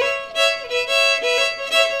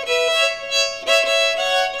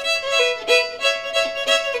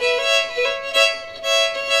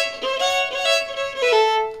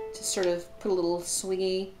 Sort of put a little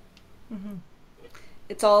swingy.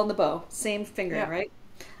 It's all in the bow, same finger, right?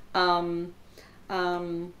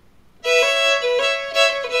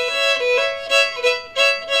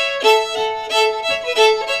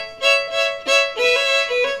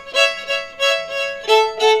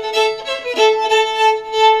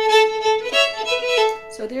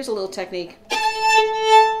 So there's a little technique.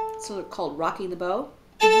 It's sort of called rocking the bow.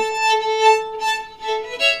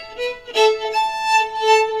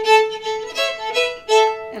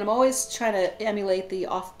 And I'm always trying to emulate the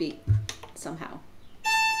offbeat somehow.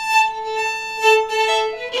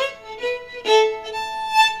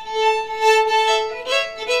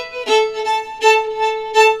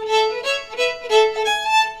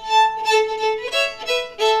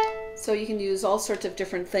 So you can use all sorts of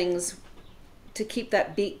different things to keep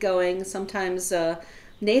that beat going. Sometimes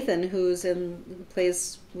Nathan, who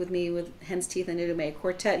plays with me with Hen's Teeth and Idumea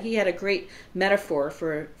quartet, he had a great metaphor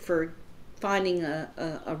for finding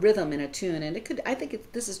a rhythm in a tune, and I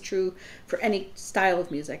think this is true for any style of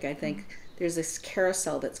music. I think there's this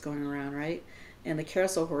carousel that's going around, right? And the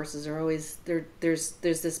carousel horses are always there's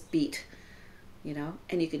this beat, you know,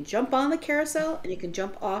 and you can jump on the carousel and you can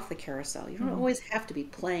jump off the carousel. You don't always have to be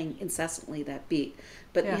playing incessantly that beat,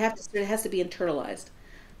 but it has to be internalized,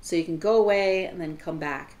 so you can go away and then come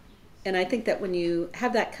back. And I think that when you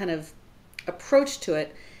have that kind of approach to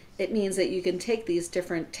it, it means that you can take these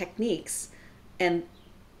different techniques and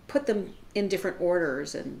put them in different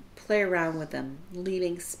orders and play around with them,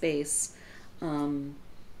 leaving space.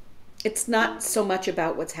 It's not so much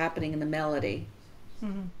about what's happening in the melody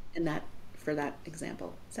in that, for that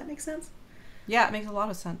example. Does that make sense? Yeah, it makes a lot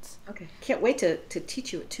of sense. Okay. Can't wait to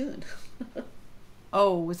teach you a tune.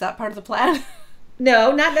 Oh, was that part of the plan?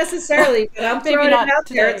 No, not necessarily, but I'm throwing it out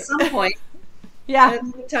there at some point. Yeah.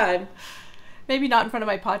 At the time. Maybe not in front of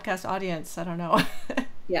my podcast audience. I don't know.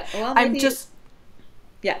 Yeah. Well, I'm just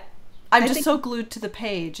think so glued to the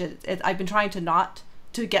page. I've been trying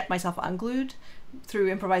to get myself unglued through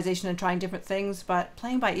improvisation and trying different things, but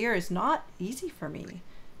playing by ear is not easy for me.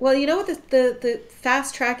 Well, you know what the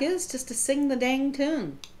fast track is? Just to sing the dang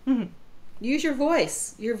tune. Use your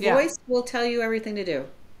voice. Your voice will tell you everything to do.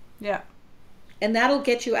 Yeah. And that'll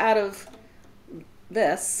get you out of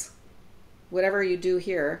this, whatever you do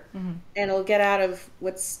here, and it'll get out of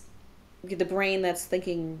what's the brain that's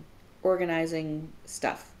thinking, organizing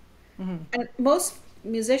stuff. And most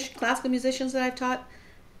classical musicians that I've taught,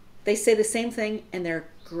 they say the same thing and they're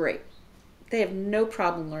great. They have no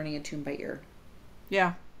problem learning a tune by ear.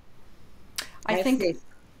 Yeah. I think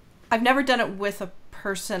I've never done it with a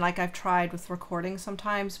person. Like I've tried with recording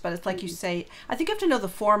sometimes, but it's like you say, I think you have to know the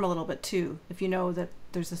form a little bit too. If you know that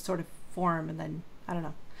there's a sort of form, and then I don't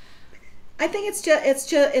know. I think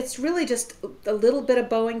it's really just a little bit of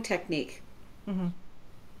bowing technique.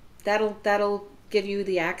 That'll give you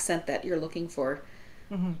the accent that you're looking for.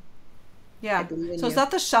 I Yeah. believe in So is you.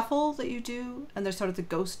 that the shuffle that you do? And there's sort of the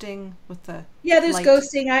ghosting with the Yeah, there's light.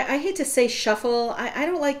 ghosting. I hate to say shuffle. I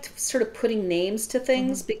don't like sort of putting names to Mm-hmm.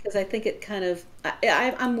 things because I think it kind of,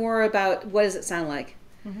 I'm more about what does it sound like?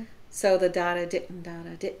 Mm-hmm. So the dada ditten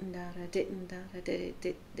dada ditten dada ditten dada ditten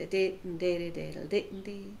ditten ditten ditten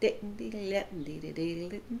ditten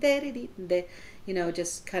ditten ditten ditten, you know,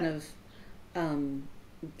 just kind of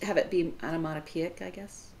have it be onomatopoeic, I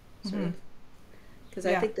guess, sort Mm-hmm. of. Because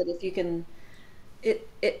I Yeah. think that if you can,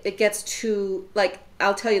 it gets too, like,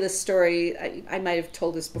 I'll tell you this story. I might have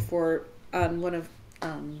told this before on one of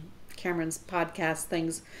Cameron's podcast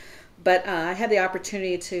things, but I had the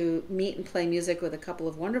opportunity to meet and play music with a couple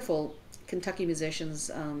of wonderful Kentucky musicians.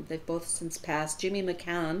 They've both since passed. Jimmy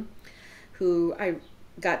McConn, who I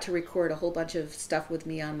got to record a whole bunch of stuff with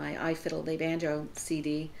me on my I Fiddle They Banjo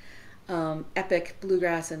CD. Epic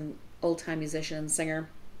bluegrass and old time musician and singer,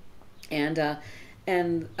 and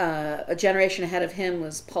a generation ahead of him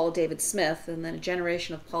was Paul David Smith, and then a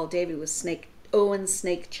generation of Paul David was Owen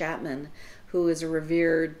Snake Chapman, who is a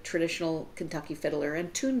revered traditional Kentucky fiddler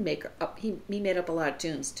and tune maker. He made up a lot of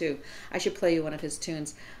tunes too. I should play you one of his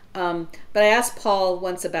tunes. But I asked Paul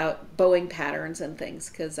once about bowing patterns and things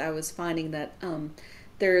because I was finding that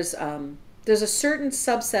there's a certain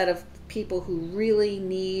subset of people who really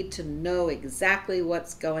need to know exactly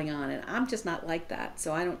what's going on, and I'm just not like that,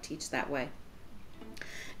 so I don't teach that way.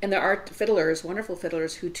 And there are fiddlers, wonderful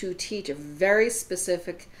fiddlers, who too teach a very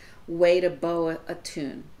specific way to bow a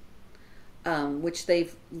tune, which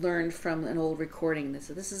they've learned from an old recording. This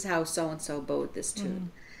is how so and so bowed this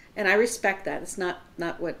tune, and I respect that. It's not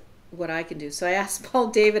what I can do. So I asked Paul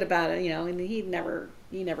David about it, you know, and he never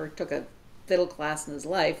took a fiddle class in his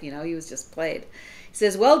life. You know, he was just played. He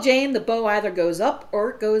says, "Well, Jane, the bow either goes up or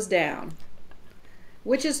it goes down,"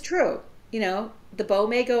 which is true. You know, the bow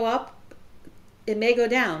may go up, it may go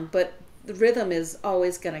down, but the rhythm is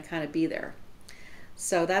always going to kind of be there.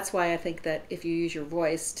 So that's why I think that if you use your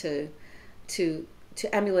voice to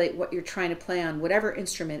emulate what you're trying to play on whatever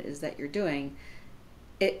instrument it is that you're doing,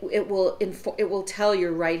 it will tell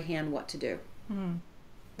your right hand what to do. Mm-hmm.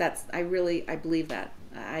 I believe that.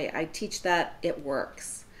 I teach that. It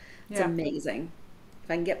works. It's amazing. If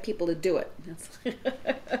I can get people to do it.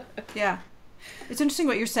 Yeah. It's interesting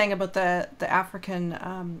what you're saying about the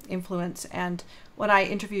African influence. And when I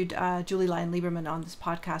interviewed Lyonn Lieberman on this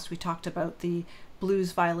podcast, we talked about the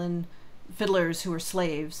blues violin fiddlers who were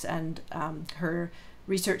slaves and her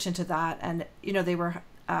research into that. And, you know, they were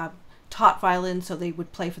taught violin so they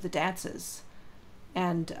would play for the dances.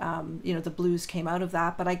 And, you know, the blues came out of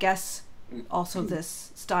that. But I guess also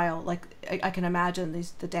this style, like I can imagine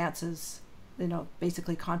the dances, you know,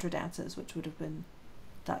 basically Contra dances, which would have been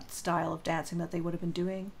that style of dancing that they would have been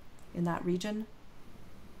doing in that region.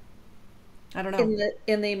 I don't know.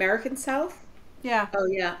 In the American South? Yeah. Oh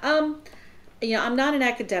yeah. You know, I'm not an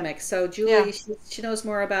academic, so Julie, Yeah. she knows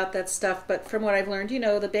more about that stuff. But from what I've learned, you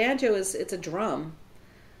know, the banjo it's a drum.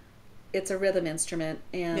 It's a rhythm instrument,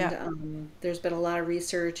 and there's been a lot of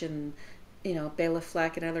research, and you know, Béla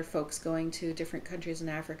Fleck and other folks going to different countries in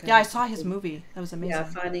Africa. Yeah, I saw his movie. That was amazing. Yeah,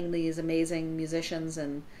 finding these amazing musicians,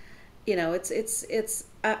 and you know, it's.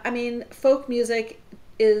 I mean, folk music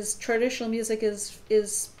is traditional music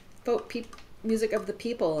is folk music of the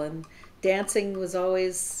people, and dancing was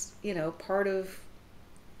always, you know, part of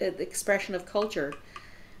the expression of culture.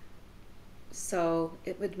 So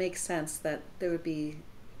it would make sense that there would be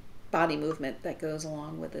body movement that goes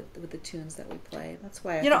along with the tunes that we play. That's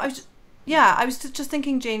why I was just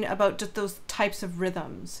thinking, Jane, about just those types of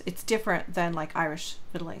rhythms. It's different than like Irish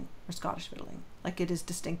fiddling or Scottish fiddling. Like it is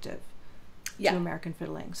distinctive to American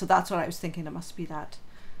fiddling. So that's what I was thinking. There must be that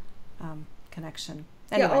connection.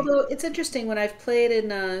 Anyway. Yeah, although it's interesting when I've played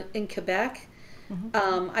in Quebec,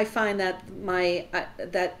 I find that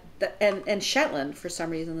and Shetland, for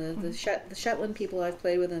some reason, the Shetland people I've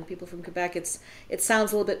played with and people from Quebec, it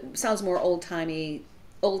sounds more old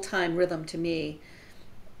time rhythm to me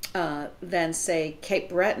than say Cape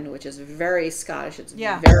Breton, which is very Scottish. It's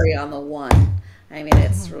very on the one. I mean,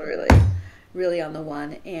 it's really on the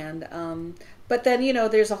one. And but then, you know,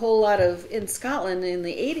 there's a whole lot of, in Scotland in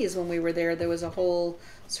the 80s when we were there was a whole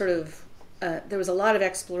sort of there was a lot of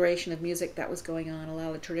exploration of music that was going on, a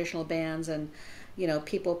lot of traditional bands, and you know,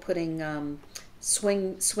 people putting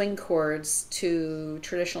swing chords to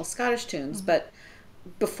traditional Scottish tunes. But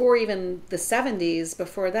before even the 70s,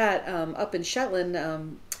 before that, up in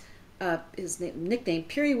Shetland, his nickname,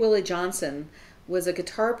 Peary Willie Johnson, was a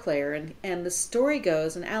guitar player. And the story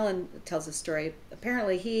goes, and Allan tells the story,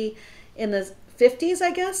 apparently he, in the 50s,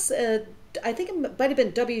 I guess, I think it might have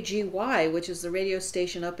been WGY, which is the radio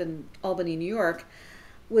station up in Albany, New York,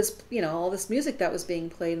 was, all this music that was being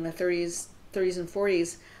played in the 30s and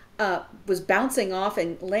 40s was bouncing off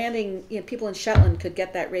and landing. People in Shetland could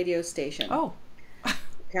get that radio station. Oh,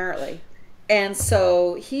 apparently. And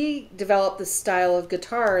so he developed this style of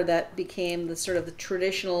guitar that became the sort of the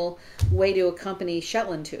traditional way to accompany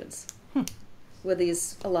Shetland tunes, with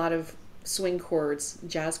a lot of swing chords,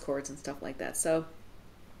 jazz chords, and stuff like that. So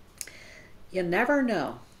you never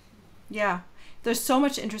know. Yeah, there's so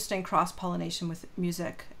much interesting cross-pollination with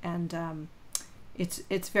music, and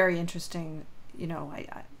it's very interesting.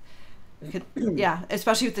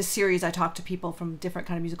 Especially with this series, I talk to people from different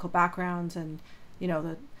kind of musical backgrounds, and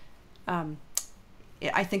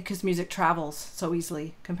I think because music travels so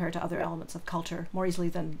easily compared to other elements of culture, more easily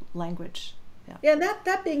than language. Yeah.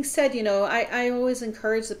 That being said, I always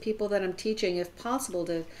encourage the people that I'm teaching, if possible,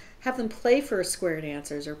 to have them play for square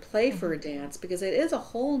dancers or play for a dance, because it is a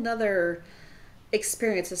whole nother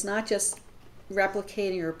experience. It's not just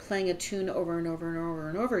replicating or playing a tune over and over and over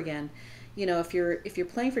and over again. If you're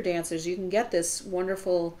playing for dancers, you can get this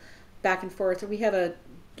wonderful back and forth. We have a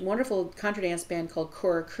wonderful contra dance band called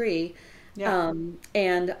Cora Cree. Yeah. One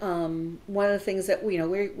of the things that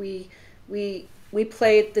we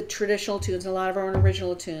played the traditional tunes, a lot of our own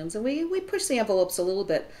original tunes, and we push the envelopes a little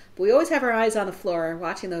bit, but we always have our eyes on the floor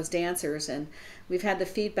watching those dancers. And we've had the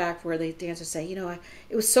feedback where the dancers say,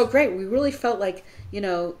 it was so great. We really felt like,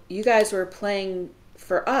 you guys were playing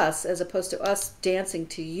for us as opposed to us dancing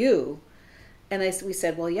to you. And we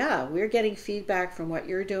said, well, yeah, we're getting feedback from what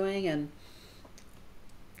you're doing, and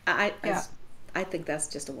I think that's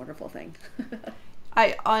just a wonderful thing.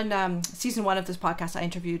 On season 1 of this podcast, I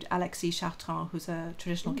interviewed Alexis Chartrand, who's a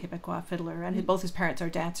traditional Quebecois fiddler, and both his parents are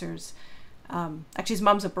dancers. Actually, his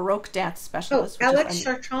mom's a Baroque dance specialist. Oh, Alex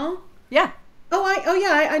Chartrand? Yeah.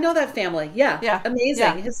 I know that family. Yeah. Amazing.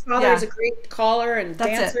 Yeah. His father is a great caller and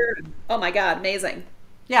dancer. Oh my God, amazing.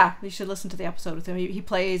 Yeah, you should listen to the episode with him. He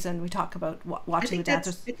plays, and we talk about watching the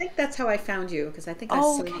dancers. I think that's how I found you, because I think I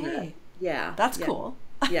saw that. Yeah. That's cool.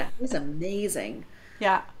 Yeah, he's amazing.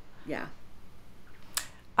 Yeah. Yeah.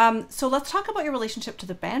 So let's talk about your relationship to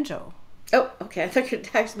the banjo. Oh, okay. I thought you were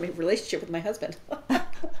asking my relationship with my husband.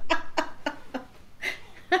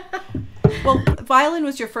 Well, violin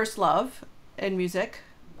was your first love in music.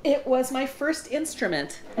 It was my first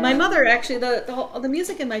instrument. My mother, actually, the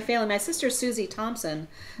music in my family, my sister Susie Thompson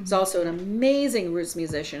is also an amazing roots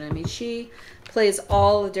musician. I mean, she plays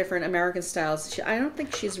all the different American styles. I don't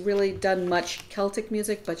think she's really done much Celtic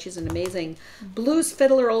music, but she's an amazing blues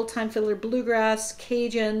fiddler, old-time fiddler, bluegrass,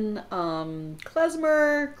 Cajun,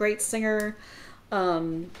 klezmer, great singer.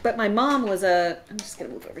 But my mom was I'm just going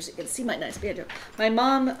to move over so you can see my nice banjo. My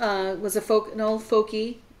mom was an old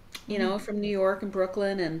folkie, from New York and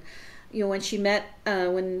Brooklyn. And, when she met,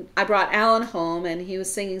 when I brought Allan home and he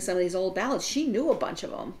was singing some of these old ballads, she knew a bunch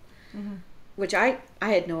of them, which I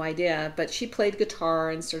had no idea. But she played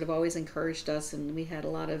guitar and sort of always encouraged us. And we had a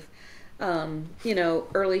lot of,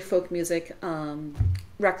 early folk music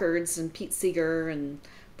records, and Pete Seeger and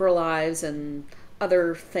Burl Ives and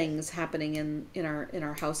other things happening in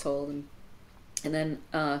our household. And then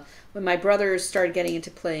when my brothers started getting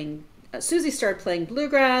into playing, Susie started playing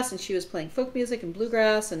bluegrass, and she was playing folk music and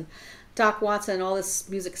bluegrass, and Doc Watson, all this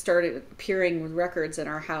music started appearing with records in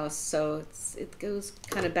our house. So it goes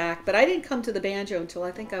kind of back. But I didn't come to the banjo until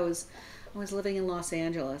I think I was living in Los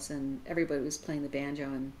Angeles, and everybody was playing the banjo,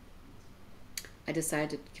 and I decided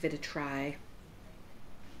to give it a try.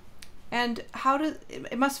 And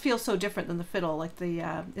it must feel so different than the fiddle? Like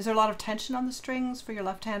is there a lot of tension on the strings for your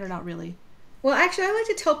left hand, or not really? Well, actually, I like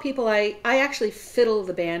to tell people I actually fiddle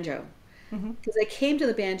the banjo, because I came to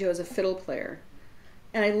the banjo as a fiddle player,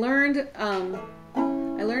 and I learned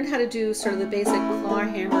how to do sort of the basic claw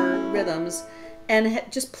hammer rhythms, and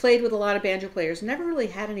just played with a lot of banjo players. Never really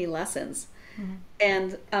had any lessons,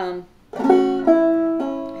 and hang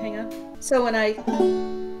on. So when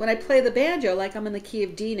I play the banjo, like I'm in the key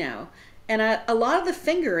of D now, and a lot of the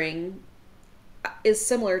fingering is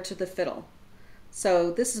similar to the fiddle.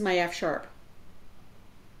 So this is my F sharp,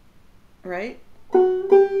 right?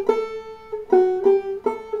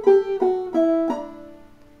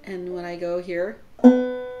 And when I go here,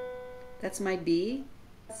 that's my B,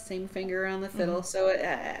 same finger on the fiddle. So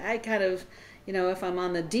I kind of, if I'm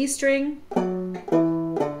on the D string,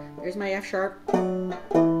 there's my F sharp.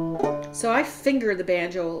 So I finger the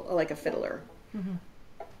banjo like a fiddler.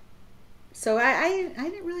 So I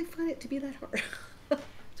didn't really find it to be that hard.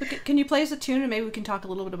 So can you play us a tune, and maybe we can talk a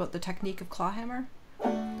little bit about the technique of claw hammer?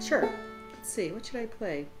 Sure. Let's see. What should I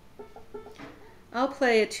play? I'll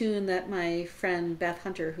play a tune that my friend Beth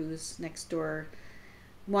Hunter, who's next door,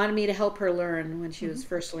 wanted me to help her learn when she was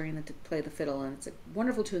first learning to play the fiddle, and it's a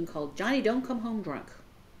wonderful tune called Johnny Don't Come Home Drunk.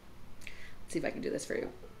 Let's see if I can do this for you.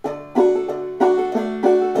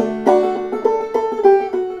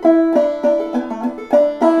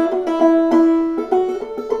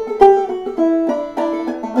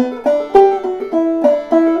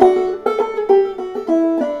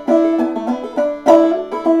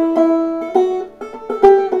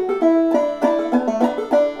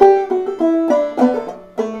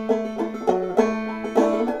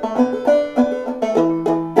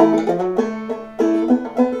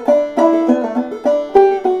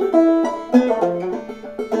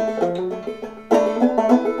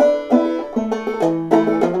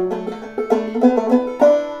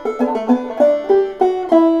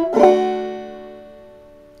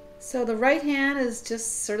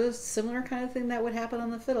 Just sort of similar kind of thing that would happen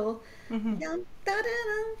on the fiddle.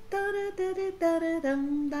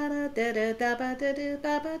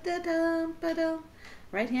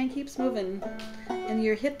 Right hand keeps moving, and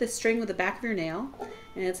you hit the string with the back of your nail,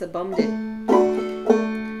 and it's a bum dip.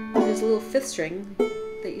 There's a little fifth string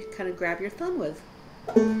that you kind of grab your thumb with.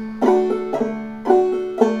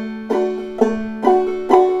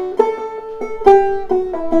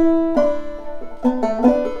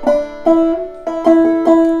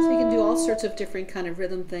 Of different kind of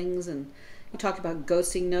rhythm things, and you talked about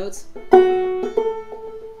ghosting notes.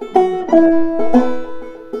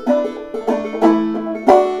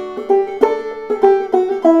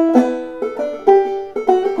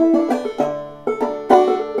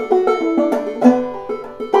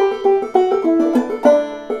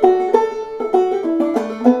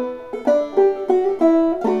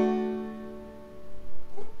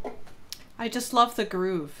 I just love the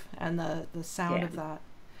groove and the sound of that.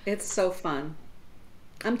 It's so fun.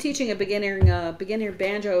 I'm teaching a beginner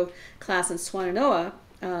banjo class in Swannanoa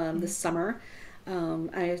this summer.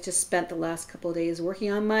 I just spent the last couple of days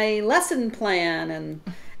working on my lesson plan and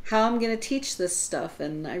how I'm going to teach this stuff,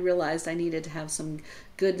 and I realized I needed to have some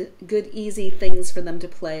good easy things for them to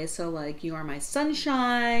play. So like You Are My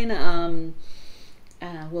Sunshine,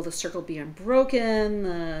 Will the Circle Be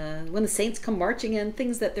Unbroken, When the Saints Come Marching In,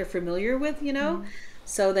 things that they're familiar with, you know.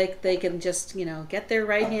 So they can just, you know, get their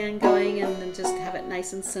right hand going and then just have it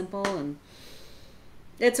nice and simple. And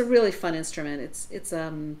it's a really fun instrument. It's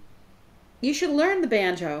you should learn the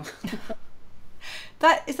banjo.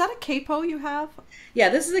 Is that a capo you have? Yeah,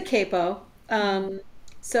 this is a capo.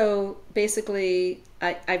 So basically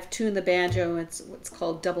I've tuned the banjo. It's what's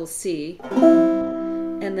called double C.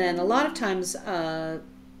 And then a lot of times I'll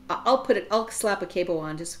slap a capo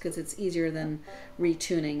on just because it's easier than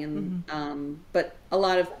retuning, and but a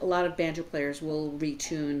lot of banjo players will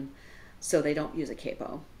retune so they don't use a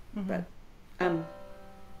capo. But I'm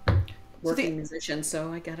working musician,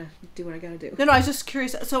 so I gotta do what I gotta do. No, I was just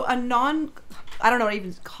curious. So I don't know what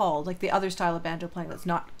it's called, like the other style of banjo playing that's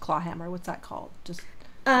not clawhammer. What's that called? Just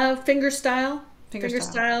finger style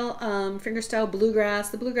bluegrass.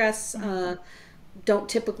 The bluegrass don't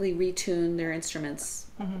typically retune their instruments.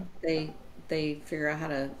 They figure out how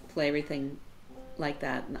to play everything like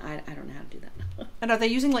that, and I don't know how to do that. And are they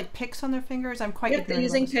using like picks on their fingers? I'm quite. Yep, they're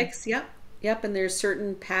using picks. Yep, and there's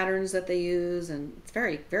certain patterns that they use, and it's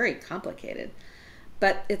very, very complicated.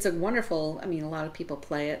 But it's a wonderful. I mean, a lot of people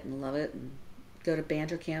play it and love it, and go to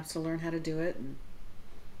banjo camps to learn how to do it, and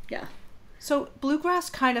yeah. So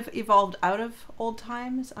bluegrass kind of evolved out of old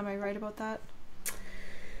times. Am I right about that?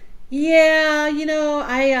 Yeah, you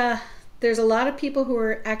know, there's a lot of people who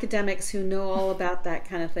are academics who know all about that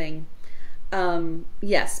kind of thing.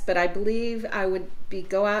 Yes, but I believe I would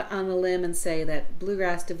go out on a limb and say that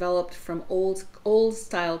bluegrass developed from old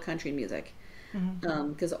style country music,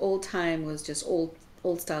 because old time was just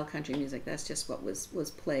old style country music. That's just what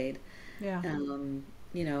was played. Yeah.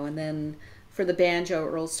 You know, and then for the banjo,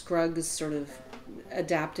 Earl Scruggs sort of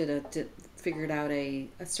figured out a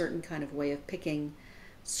certain kind of way of picking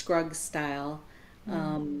Scruggs style.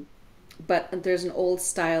 But there's an old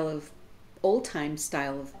time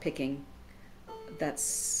style of picking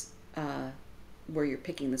that's where you're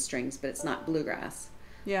picking the strings, but it's not bluegrass.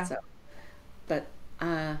 Yeah. So, but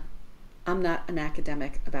I'm not an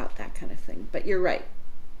academic about that kind of thing, but you're right.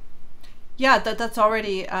 Yeah, that's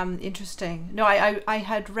already interesting. No, I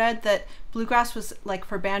had read that bluegrass was, like,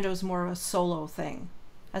 for banjos, more of a solo thing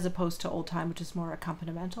as opposed to old time, which is more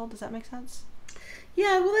accompanimental. Does that make sense?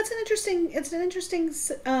 Yeah, well, it's an interesting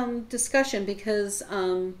discussion, because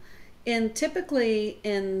typically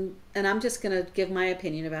and I'm just going to give my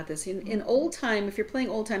opinion about this. In old time, if you're playing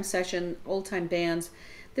old time bands,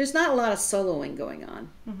 there's not a lot of soloing going on,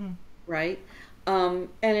 right? And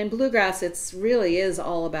in bluegrass, it's really is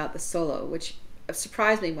all about the solo, which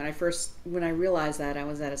surprised me when I realized that I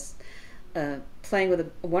was at playing with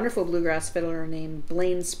a wonderful bluegrass fiddler named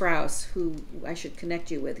Blaine Sprouse, who I should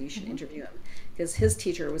connect you with. You should interview him, because his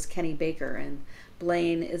teacher was Kenny Baker, and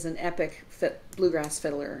Blaine is an epic bluegrass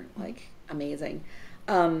fiddler, like amazing.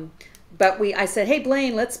 But I said, hey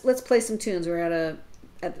Blaine, let's play some tunes. We're at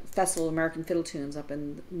the Festival of American Fiddle Tunes up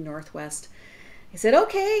in the Northwest. He said,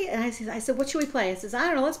 okay. And I said, what should we play? He says, I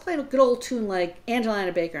don't know, let's play a good old tune like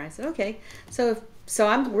Angelina Baker. I said, okay. So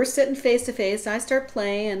we're sitting face to face. I start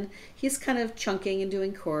playing, and he's kind of chunking and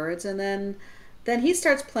doing chords, and then he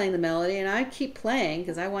starts playing the melody, and I keep playing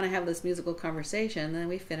because I want to have this musical conversation. And then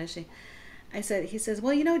we finish. He says,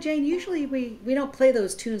 well, Jane, usually we don't play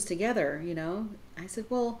those tunes together, I said,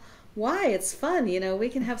 well, why? It's fun, we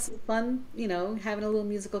can have some fun, having a little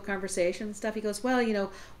musical conversation and stuff. He goes, well,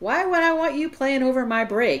 why would I want you playing over my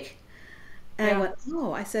break? And I went,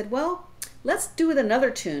 oh, I said, well, let's do it another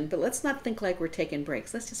tune, but let's not think like we're taking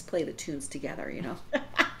breaks. Let's just play the tunes together,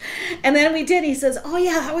 And then we did. He says, oh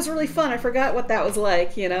yeah, that was really fun. I forgot what that was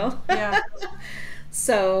like, Yeah.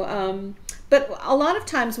 So, but a lot of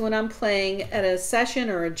times when I'm playing at a session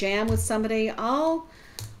or a jam with somebody, I'll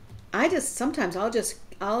just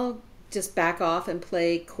back off and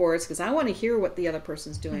play chords because I want to hear what the other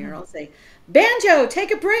person's doing. Or I'll say, banjo,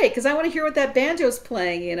 take a break, because I want to hear what that banjo's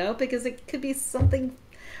playing, because it could be something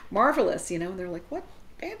marvelous, and they're like, what?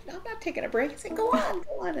 I'm not taking a break. I say, go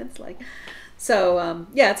on. It's like, so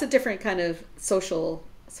it's a different kind of social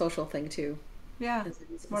thing too. Yeah,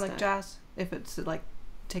 it's more like jazz if it's like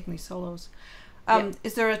taking these solos.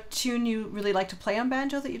 Is there a tune you really like to play on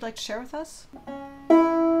banjo that you'd like to share with us?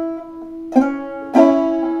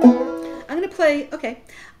 I'm going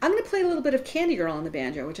to play a little bit of Candy Girl on the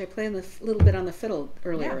banjo, which I played a little bit on the fiddle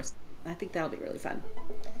earlier. Yeah. I think that'll be really fun.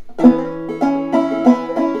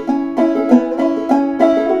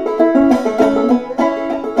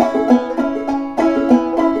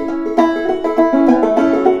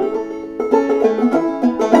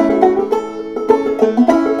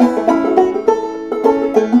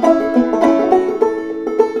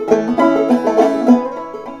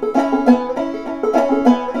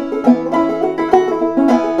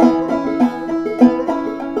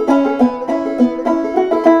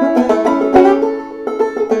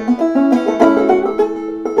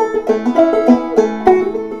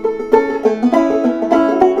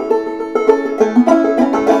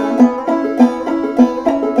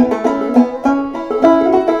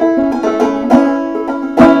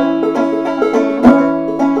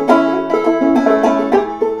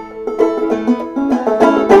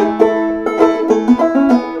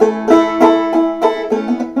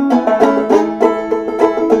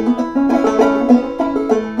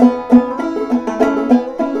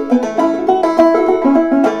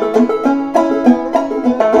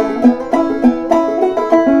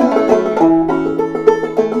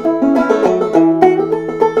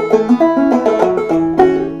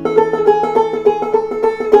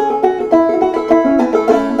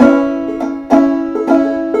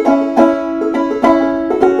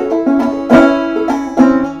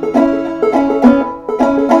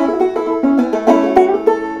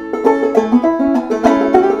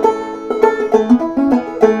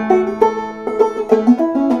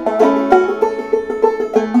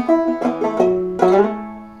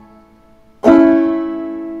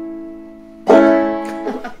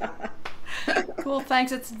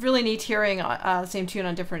 Thanks. It's really neat hearing the same tune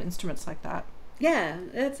on different instruments like that. Yeah,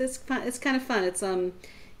 it's fun. It's kind of fun. It's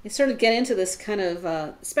you sort of get into this kind of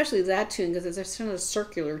especially that tune, because it's a sort of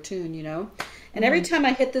circular tune, And every time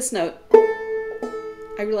I hit this note,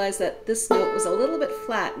 I realized that this note was a little bit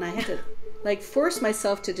flat, and I had to like force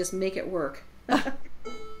myself to just make it work. An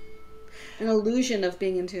illusion of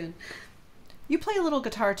being in tune. You play a little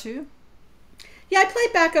guitar too? Yeah, I play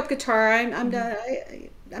backup guitar.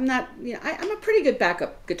 I'm not, I'm a pretty good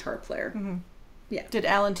backup guitar player. Mm-hmm. Yeah. Did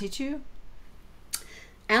Allan teach you?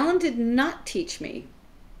 Allan did not teach me.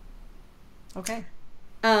 Okay.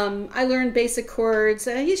 I learned basic chords.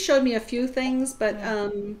 He showed me a few things, but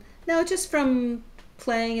no, just from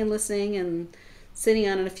playing and listening and sitting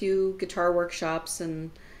on a few guitar workshops,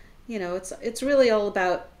 and it's really all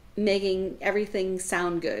about making everything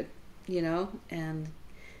sound good, and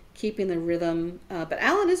keeping the rhythm. But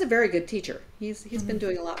Allan is a very good teacher. He's been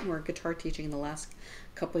doing a lot more guitar teaching in the last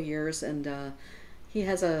couple of years, and he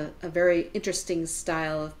has a very interesting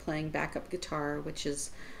style of playing backup guitar, which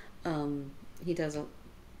is he does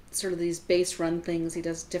sort of these bass run things. He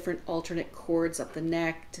does different alternate chords up the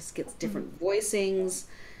neck, just gets different voicings,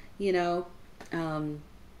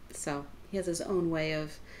 So he has his own way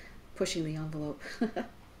of pushing the envelope.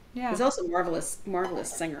 Yeah. He's also marvelous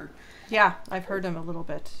singer. Yeah, I've heard him a little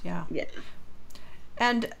bit. Yeah. Yeah.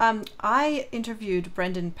 And I interviewed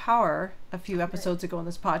Brendan Power a few episodes ago on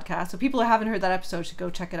this podcast. So people who haven't heard that episode should go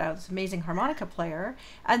check it out. It's an amazing harmonica player.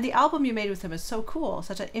 And the album you made with him is so cool.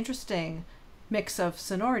 Such an interesting mix of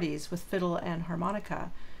sonorities with fiddle and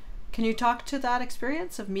harmonica. Can you talk to that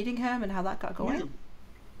experience of meeting him and how that got going? Yeah.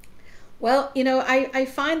 Well, I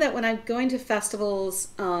find that when I'm going to festivals,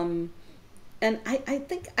 and I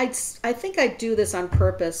think I do this on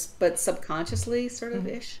purpose, but subconsciously sort of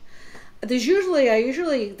ish. There's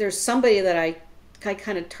somebody that I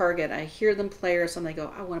kind of target. I hear them play or something. I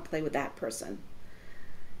go, I want to play with that person,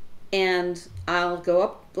 and I'll go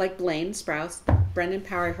up like Blaine Sprouse, Brendan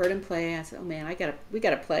Power. I heard him play. I said, oh man, we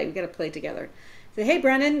gotta play together. I said, hey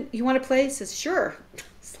Brendan, you want to play? He says, sure.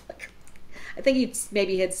 I think he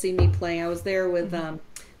maybe had seen me playing. I was there with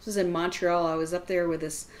this was in Montreal. I was up there with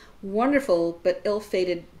this wonderful but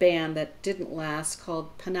ill-fated band that didn't last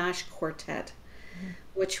called Panache Quartet,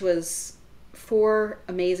 which was 4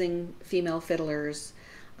 amazing female fiddlers,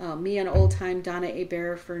 me an old-time Donna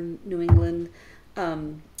Hebert for New England,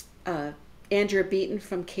 Andrea Beaton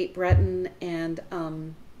from Cape Breton, and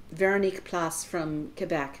Veronique Place from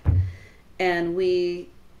Quebec. And we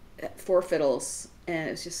 4 fiddles, and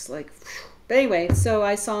it was just like, whew. But anyway, so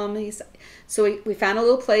I saw him. So we found a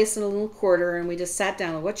little place in a little quarter, and we just sat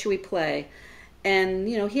down. What should we play? And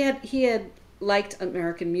he had liked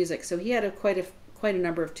American music, so he had quite a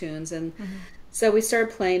number of tunes, and so we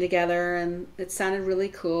started playing together, and it sounded really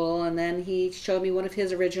cool. And then he showed me one of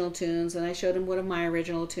his original tunes, and I showed him one of my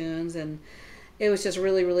original tunes, and it was just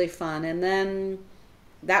really, really fun. And then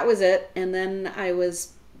that was it. And then I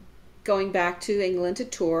was going back to England to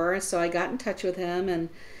tour, so I got in touch with him, and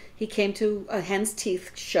he came to a Hen's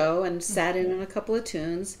Teeth show and sat in on a couple of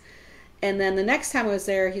tunes. And then the next time I was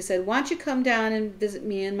there, he said, why don't you come down and visit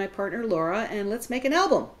me and my partner Laura, and let's make an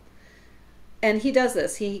album. And he does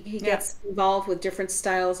this. He gets involved with different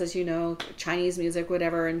styles, as you know, Chinese music,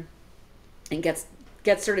 whatever, and gets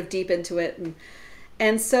sort of deep into it.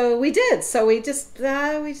 And so we did. So we just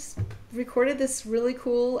recorded this really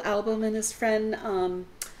cool album, and his friend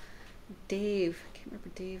Dave, I can't remember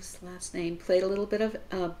Dave's last name, played a little bit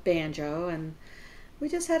of banjo, and we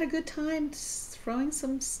just had a good time throwing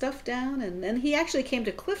some stuff down. And then he actually came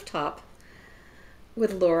to Clifftop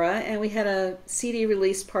with Laura, and we had a CD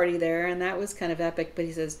release party there, and that was kind of epic. But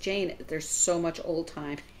he says, Jane, there's so much old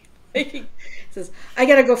time. He says, I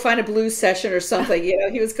gotta go find a blues session or something.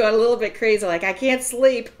 He was going a little bit crazy, like, I can't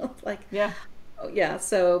sleep. Like, yeah. Oh, yeah.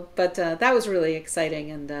 So, but that was really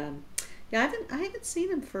exciting. And I haven't seen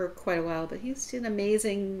him for quite a while, but he's an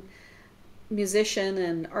amazing musician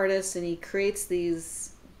and artist, and he creates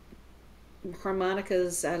these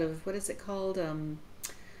harmonicas out of, what is it called?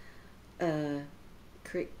 The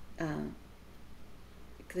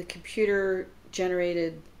computer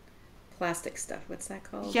generated plastic stuff. What's that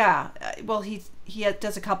called? Yeah. Well, he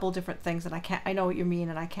does a couple different things, and I know what you mean,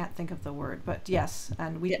 and I can't think of the word, but yes.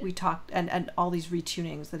 And we talked, and all these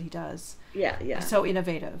retunings that he does. Yeah. So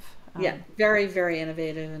innovative. Very, very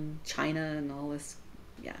innovative, and China and all this.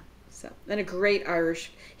 Yeah. So, and a great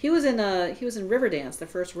Irish. He was in Riverdance, the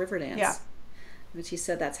first Riverdance. Yeah. Which he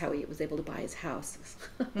said that's how he was able to buy his house.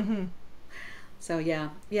 So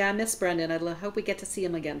I miss Brendan. I hope we get to see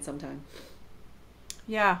him again sometime.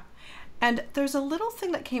 Yeah. And there's a little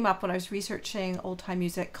thing that came up when I was researching old time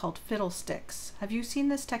music called fiddlesticks. Have you seen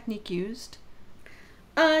this technique used?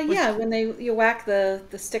 Yeah, when you whack the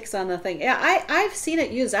sticks on the thing. Yeah, I've seen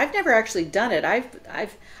it used. I've never actually done it.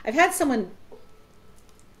 I've had someone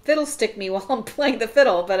fiddlestick me while I'm playing the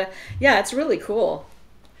fiddle, but it's really cool.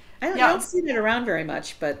 I don't see it around very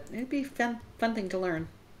much, but it'd be fun thing to learn.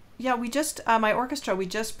 Yeah, we just my orchestra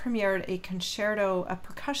premiered a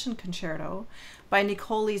percussion concerto by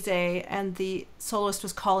Nicole Lizet, and the soloist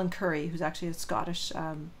was Colin Curry, who's actually a Scottish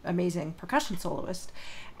amazing percussion soloist.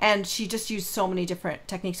 And she just used so many different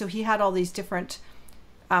techniques. So he had all these different,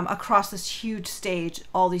 across this huge stage,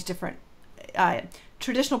 all these different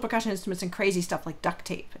traditional percussion instruments and crazy stuff like duct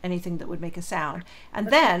tape, anything that would make a sound. And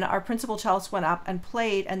then our principal cellist went up and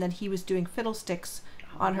played, and then he was doing fiddlesticks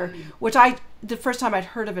on her, which the first time I'd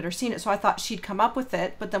heard of it or seen it, so I thought she'd come up with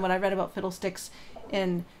it. But then when I read about fiddlesticks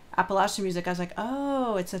Appalachian music, I was like,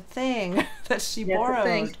 oh, it's a thing that she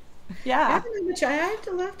borrowed. Yeah. I don't know much. I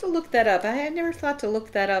have to look that up. I had never thought to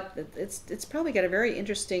look that up. It's probably got a very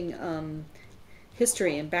interesting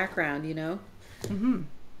history and background, you know. Mm-hmm.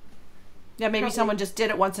 Yeah, maybe someone just did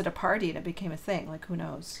it once at a party and it became a thing. Like, who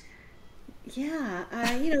knows? Yeah,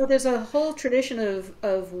 there's a whole tradition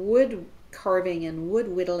of wood carving and wood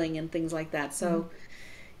whittling and things like that. So,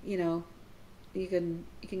 you can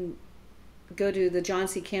go to the John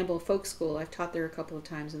C. Campbell Folk School. I've taught there a couple of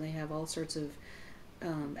times, and they have all sorts of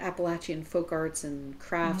Appalachian folk arts and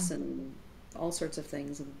crafts and all sorts of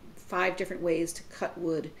things, and 5 different ways to cut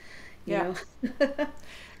wood. You know?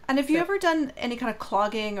 And have you ever done any kind of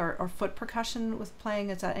clogging or foot percussion with playing?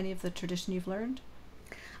 Is that any of the tradition you've learned?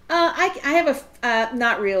 I have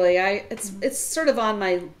not really. It's sort of on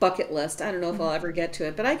my bucket list. I don't know if I'll ever get to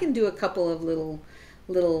it, but I can do a couple of little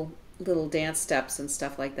dance steps and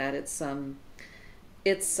stuff like that. It's an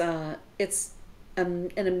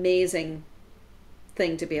amazing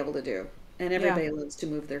thing to be able to do, and everybody loves to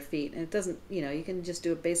move their feet. And it doesn't, you can just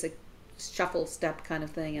do a basic shuffle step kind of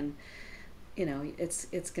thing, and it's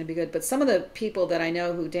going to be good. But some of the people that I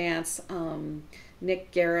know who dance,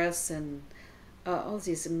 Nick Garris and all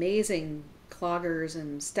these amazing cloggers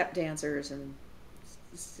and step dancers, and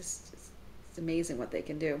it's amazing what they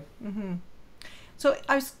can do. Mm-hmm. So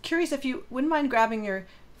I was curious if you wouldn't mind grabbing your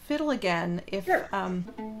fiddle again. If sure.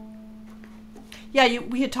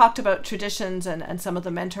 We had talked about traditions and some of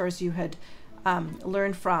the mentors you had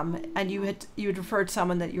learned from, and you had referred to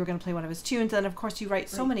someone that you were going to play one of his tunes, and of course you write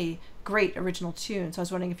so many great original tunes. So I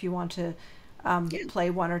was wondering if you want to play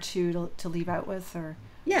one or two to leave out with, or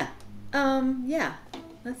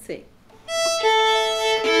let's see.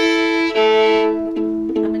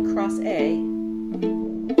 I'm in cross A.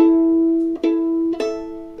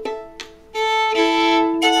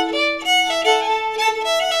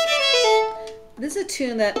 This is a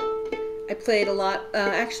tune that I played a lot.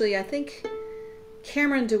 Actually, I think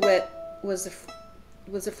Cameron DeWitt was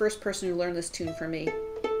the first person who learned this tune for me,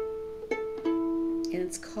 and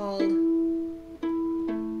it's called.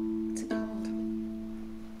 What's it called?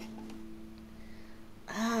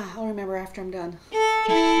 I'll remember after I'm done.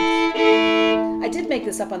 I did make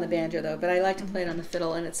this up on the banjo though, but I like to play it on the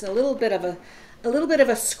fiddle, and it's a little bit of a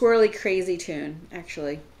squirrely, crazy tune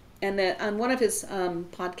actually. And that on one of his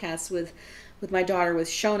podcasts with my daughter, with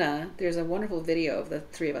Shona, there's a wonderful video of the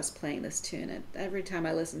 3 of us playing this tune. And every time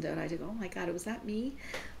I listen to it, I do go, oh my God, was that me?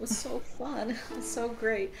 It was so fun. It was so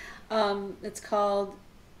great. It's called,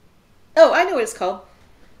 I know what it's called.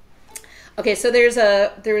 Okay, so there's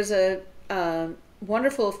a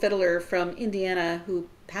wonderful fiddler from Indiana who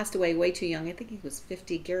passed away way too young. I think he was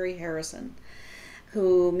 50, Gary Harrison,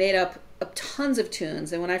 who made up tons of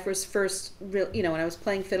tunes. And when I when I was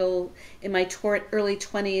playing fiddle in my early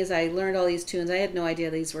 20s, I learned all these tunes. I had no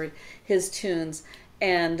idea these were his tunes.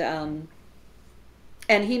 And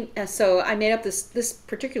so I made up this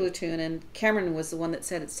particular tune, and Cameron was the one that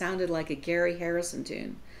said it sounded like a Gary Harrison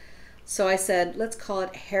tune. So I said, let's call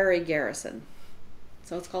it Harry Garrison.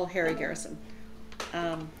 So it's called Harry Garrison.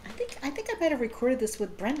 I think I might have recorded this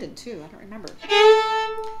with Brendan too. I don't remember.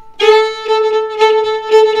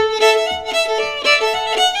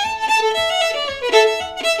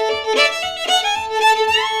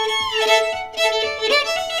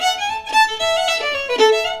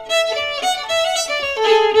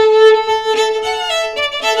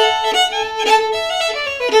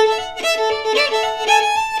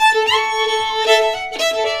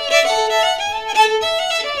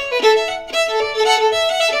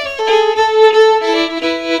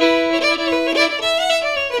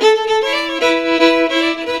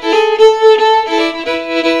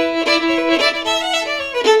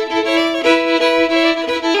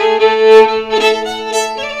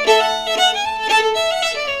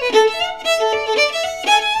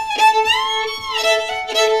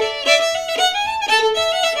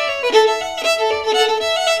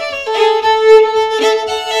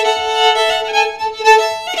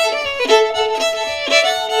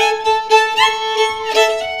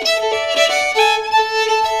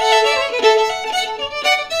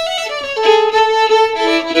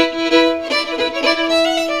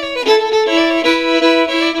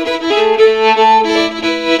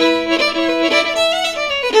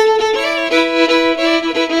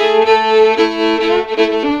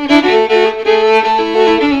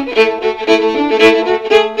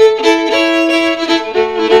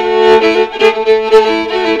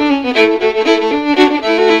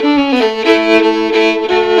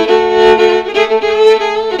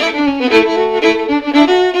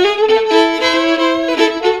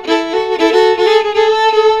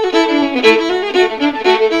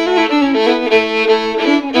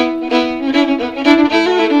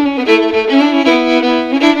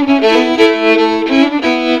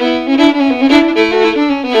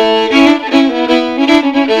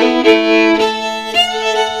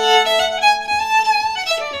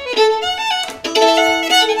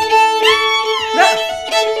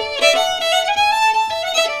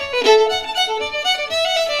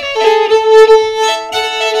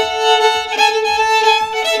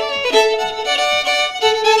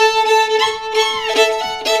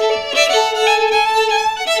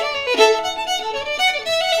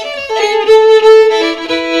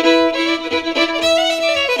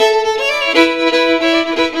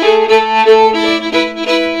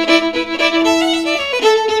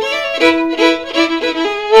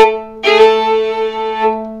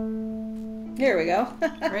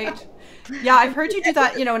 Yeah, I've heard you do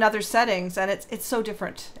that, in other settings, and it's so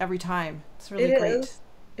different every time. It's really great.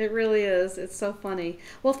 It really is. It's so funny.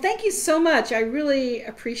 Well, thank you so much. I really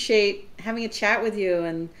appreciate having a chat with you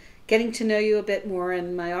and getting to know you a bit more.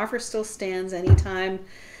 And my offer still stands anytime.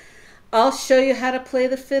 I'll show you how to play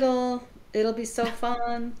the fiddle. It'll be so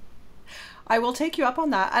fun. I will take you up on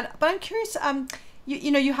that. But I'm curious,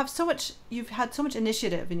 you've had so much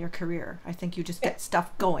initiative in your career. I think you just get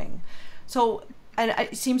stuff going. So, and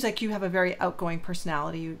it seems like you have a very outgoing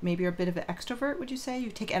personality. Maybe you're a bit of an extrovert, would you say? You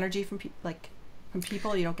take energy from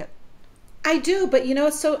people, you don't get... I do, but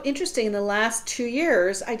it's so interesting. In the last 2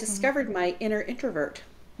 years, I discovered my inner introvert.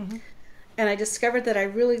 Mm-hmm. And I discovered that I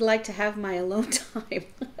really like to have my alone time.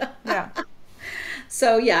 Yeah.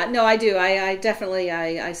 So yeah, no, I do. I definitely,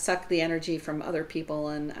 I suck the energy from other people,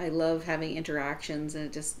 and I love having interactions, and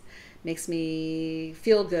it just makes me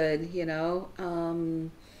feel good,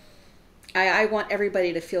 I want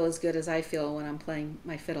everybody to feel as good as I feel when I'm playing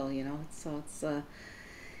my fiddle, so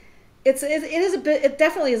it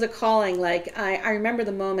definitely is a calling. Like I remember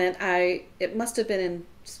the moment it must have been in,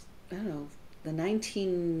 I don't know, the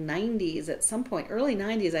 1990s at some point, early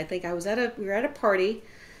 90s, I think. We were at a party.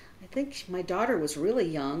 I think my daughter was really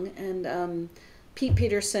young, and Pete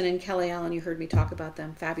Peterson and Kelly Allen, you heard me talk about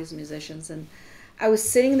them, fabulous musicians. And I was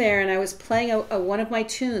sitting there and I was playing one of my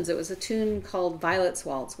tunes. It was a tune called Violet's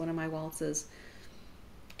Waltz, one of my waltzes.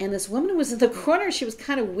 And this woman was in the corner. She was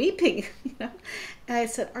kind of weeping, And I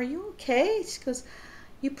said, "Are you okay?" She goes,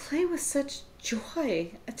 "You play with such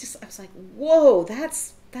joy." I was like, "Whoa,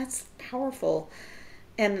 that's powerful."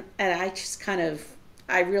 And I just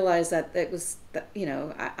I realized that it was,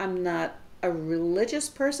 I'm not a religious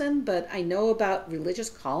person, but I know about religious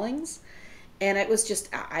callings, and it was just,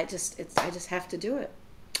 I just have to do it.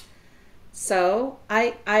 So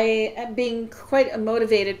I am being quite a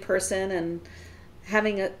motivated person and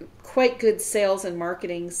having a quite good sales and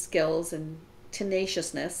marketing skills and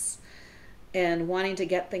tenaciousness and wanting to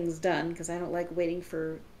get things done, because I don't like waiting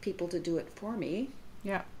for people to do it for me.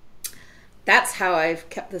 Yeah. That's how I've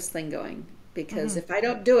kept this thing going, because if I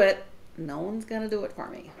don't do it, no one's going to do it for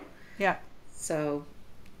me. Yeah. So,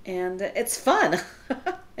 and it's fun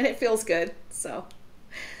and it feels good. So,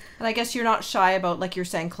 and I guess you're not shy about, like you're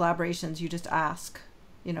saying, collaborations. You just ask,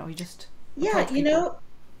 you just. Yeah.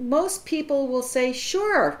 Most people will say,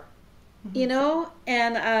 sure, and, I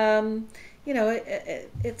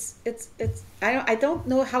don't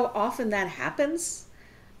know how often that happens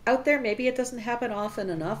out there. Maybe it doesn't happen often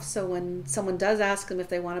enough. So when someone does ask them if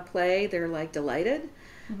they want to play, they're like delighted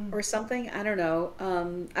or something. I don't know.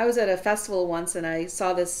 I was at a festival once and I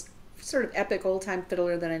saw this sort of epic old time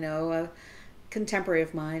fiddler that I know, a contemporary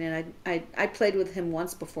of mine. And I played with him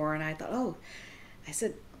once before, and I thought, I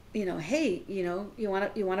said, hey, you want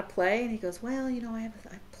to play? And he goes, well, I have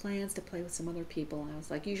plans to play with some other people. And I was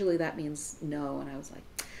like, usually that means no. And I was like,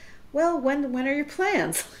 well, when are your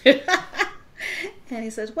plans? And he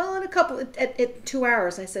says, well, in a couple, at 2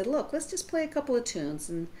 hours. I said, look, let's just play a couple of tunes,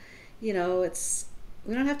 and we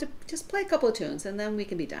don't have to, just play a couple of tunes and then we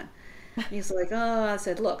can be done. And he's like, oh, I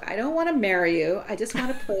said, look, I don't want to marry you. I just want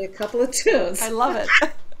to play a couple of tunes. I love it.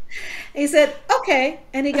 He said, okay.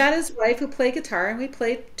 And he got his wife who played guitar, and we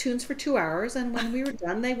played tunes for 2 hours. And when we were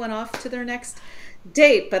done, they went off to their next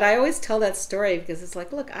date. But I always tell that story because it's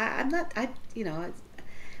like, look, I'm not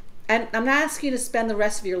asking you to spend the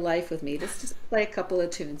rest of your life with me. Just play a couple of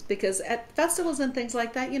tunes, because at festivals and things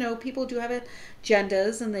like that, people do have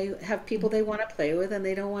agendas, and they have people they want to play with, and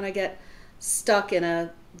they don't want to get stuck in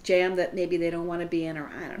a jam that maybe they don't want to be in, or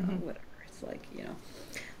I don't know, whatever. It's like,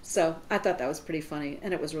 So I thought that was pretty funny,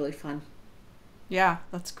 and it was really fun. Yeah,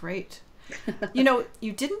 that's great.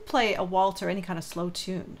 You didn't play a waltz or any kind of slow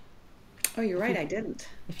tune. Oh, you're right, I didn't.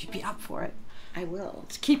 If you'd be up for it. I will.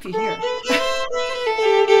 To keep you here.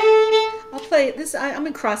 I'll play this. I'm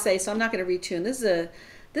in cross A, so I'm not going to retune. This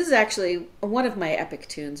is actually one of my epic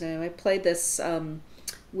tunes. I played this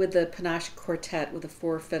with the Panache Quartet with the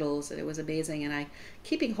 4 fiddles, and it was amazing. And I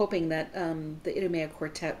keeping hoping that the Idumea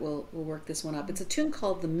Quartet will work this one up. It's a tune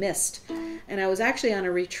called The Mist, and I was actually on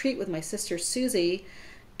a retreat with my sister Susie.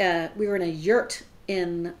 We were in a yurt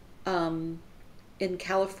in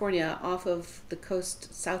California, off of the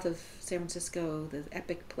coast south of San Francisco, the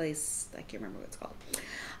epic place, I can't remember what it's called,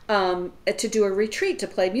 to do a retreat to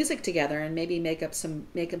play music together and maybe make up some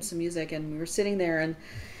music. And we were sitting there, and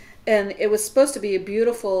it was supposed to be a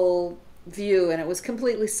beautiful view, and it was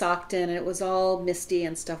completely socked in, and it was all misty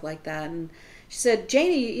and stuff like that. And she said,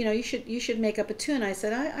 Janie, you should make up a tune. I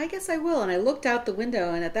said, I guess I will. And I looked out the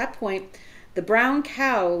window, and at that point, the brown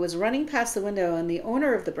cow was running past the window, and the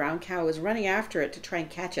owner of the brown cow was running after it to try and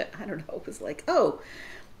catch it. I don't know. It was like, oh.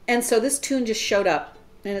 And so this tune just showed up,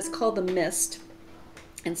 and it's called The Mist.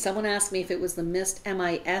 And someone asked me if it was the Mist,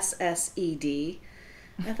 M-I-S-S-E-D.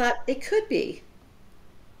 I thought it could be,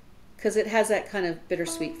 because it has that kind of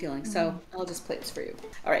bittersweet feeling. So I'll just play this for you.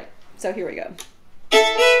 All right, so here we go.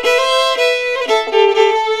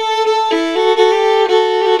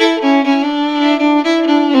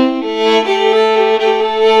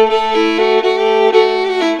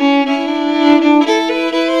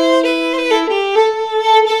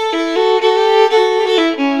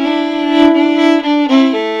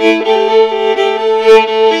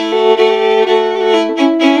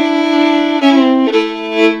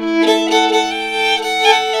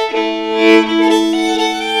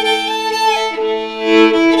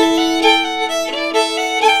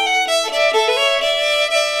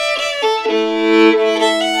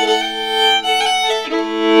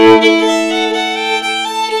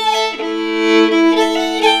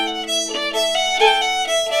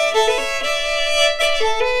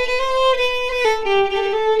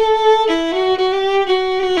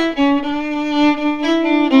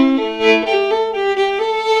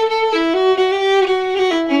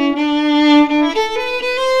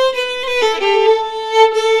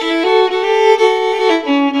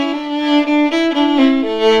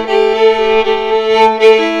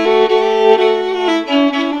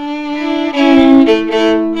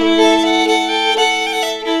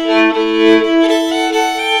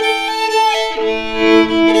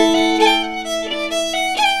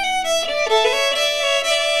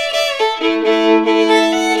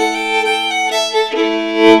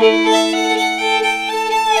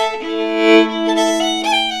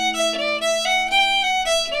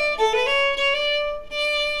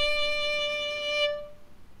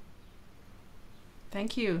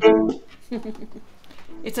 Thank you.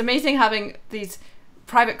 It's amazing having these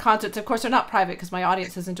private concerts. Of course, they're not private because my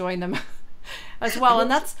audience is enjoying them as well. And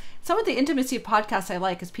that's some of the intimacy of podcasts I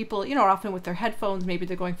like, is people, are often with their headphones, maybe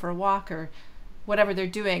they're going for a walk or whatever they're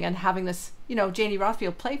doing, and having this, Janie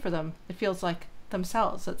Rothfield play for them. It feels like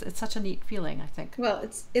themselves. It's such a neat feeling, I think. Well,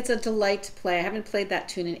 it's a delight to play. I haven't played that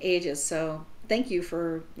tune in ages, so thank you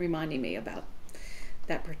for reminding me about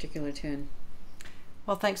that particular tune.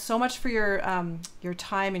 Well, thanks so much for your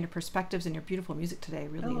time and your perspectives and your beautiful music today. I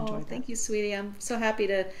really enjoyed that. Thank you, sweetie. I'm so happy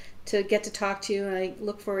to get to talk to you, and I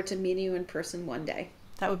look forward to meeting you in person one day.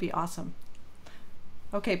 That would be awesome.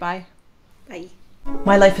 Okay, bye. Bye.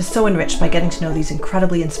 My life is so enriched by getting to know these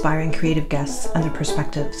incredibly inspiring creative guests and their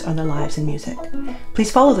perspectives on their lives in music.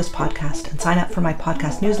 Please follow this podcast and sign up for my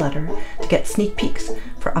podcast newsletter to get sneak peeks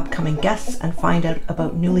for upcoming guests and find out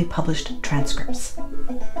about newly published transcripts.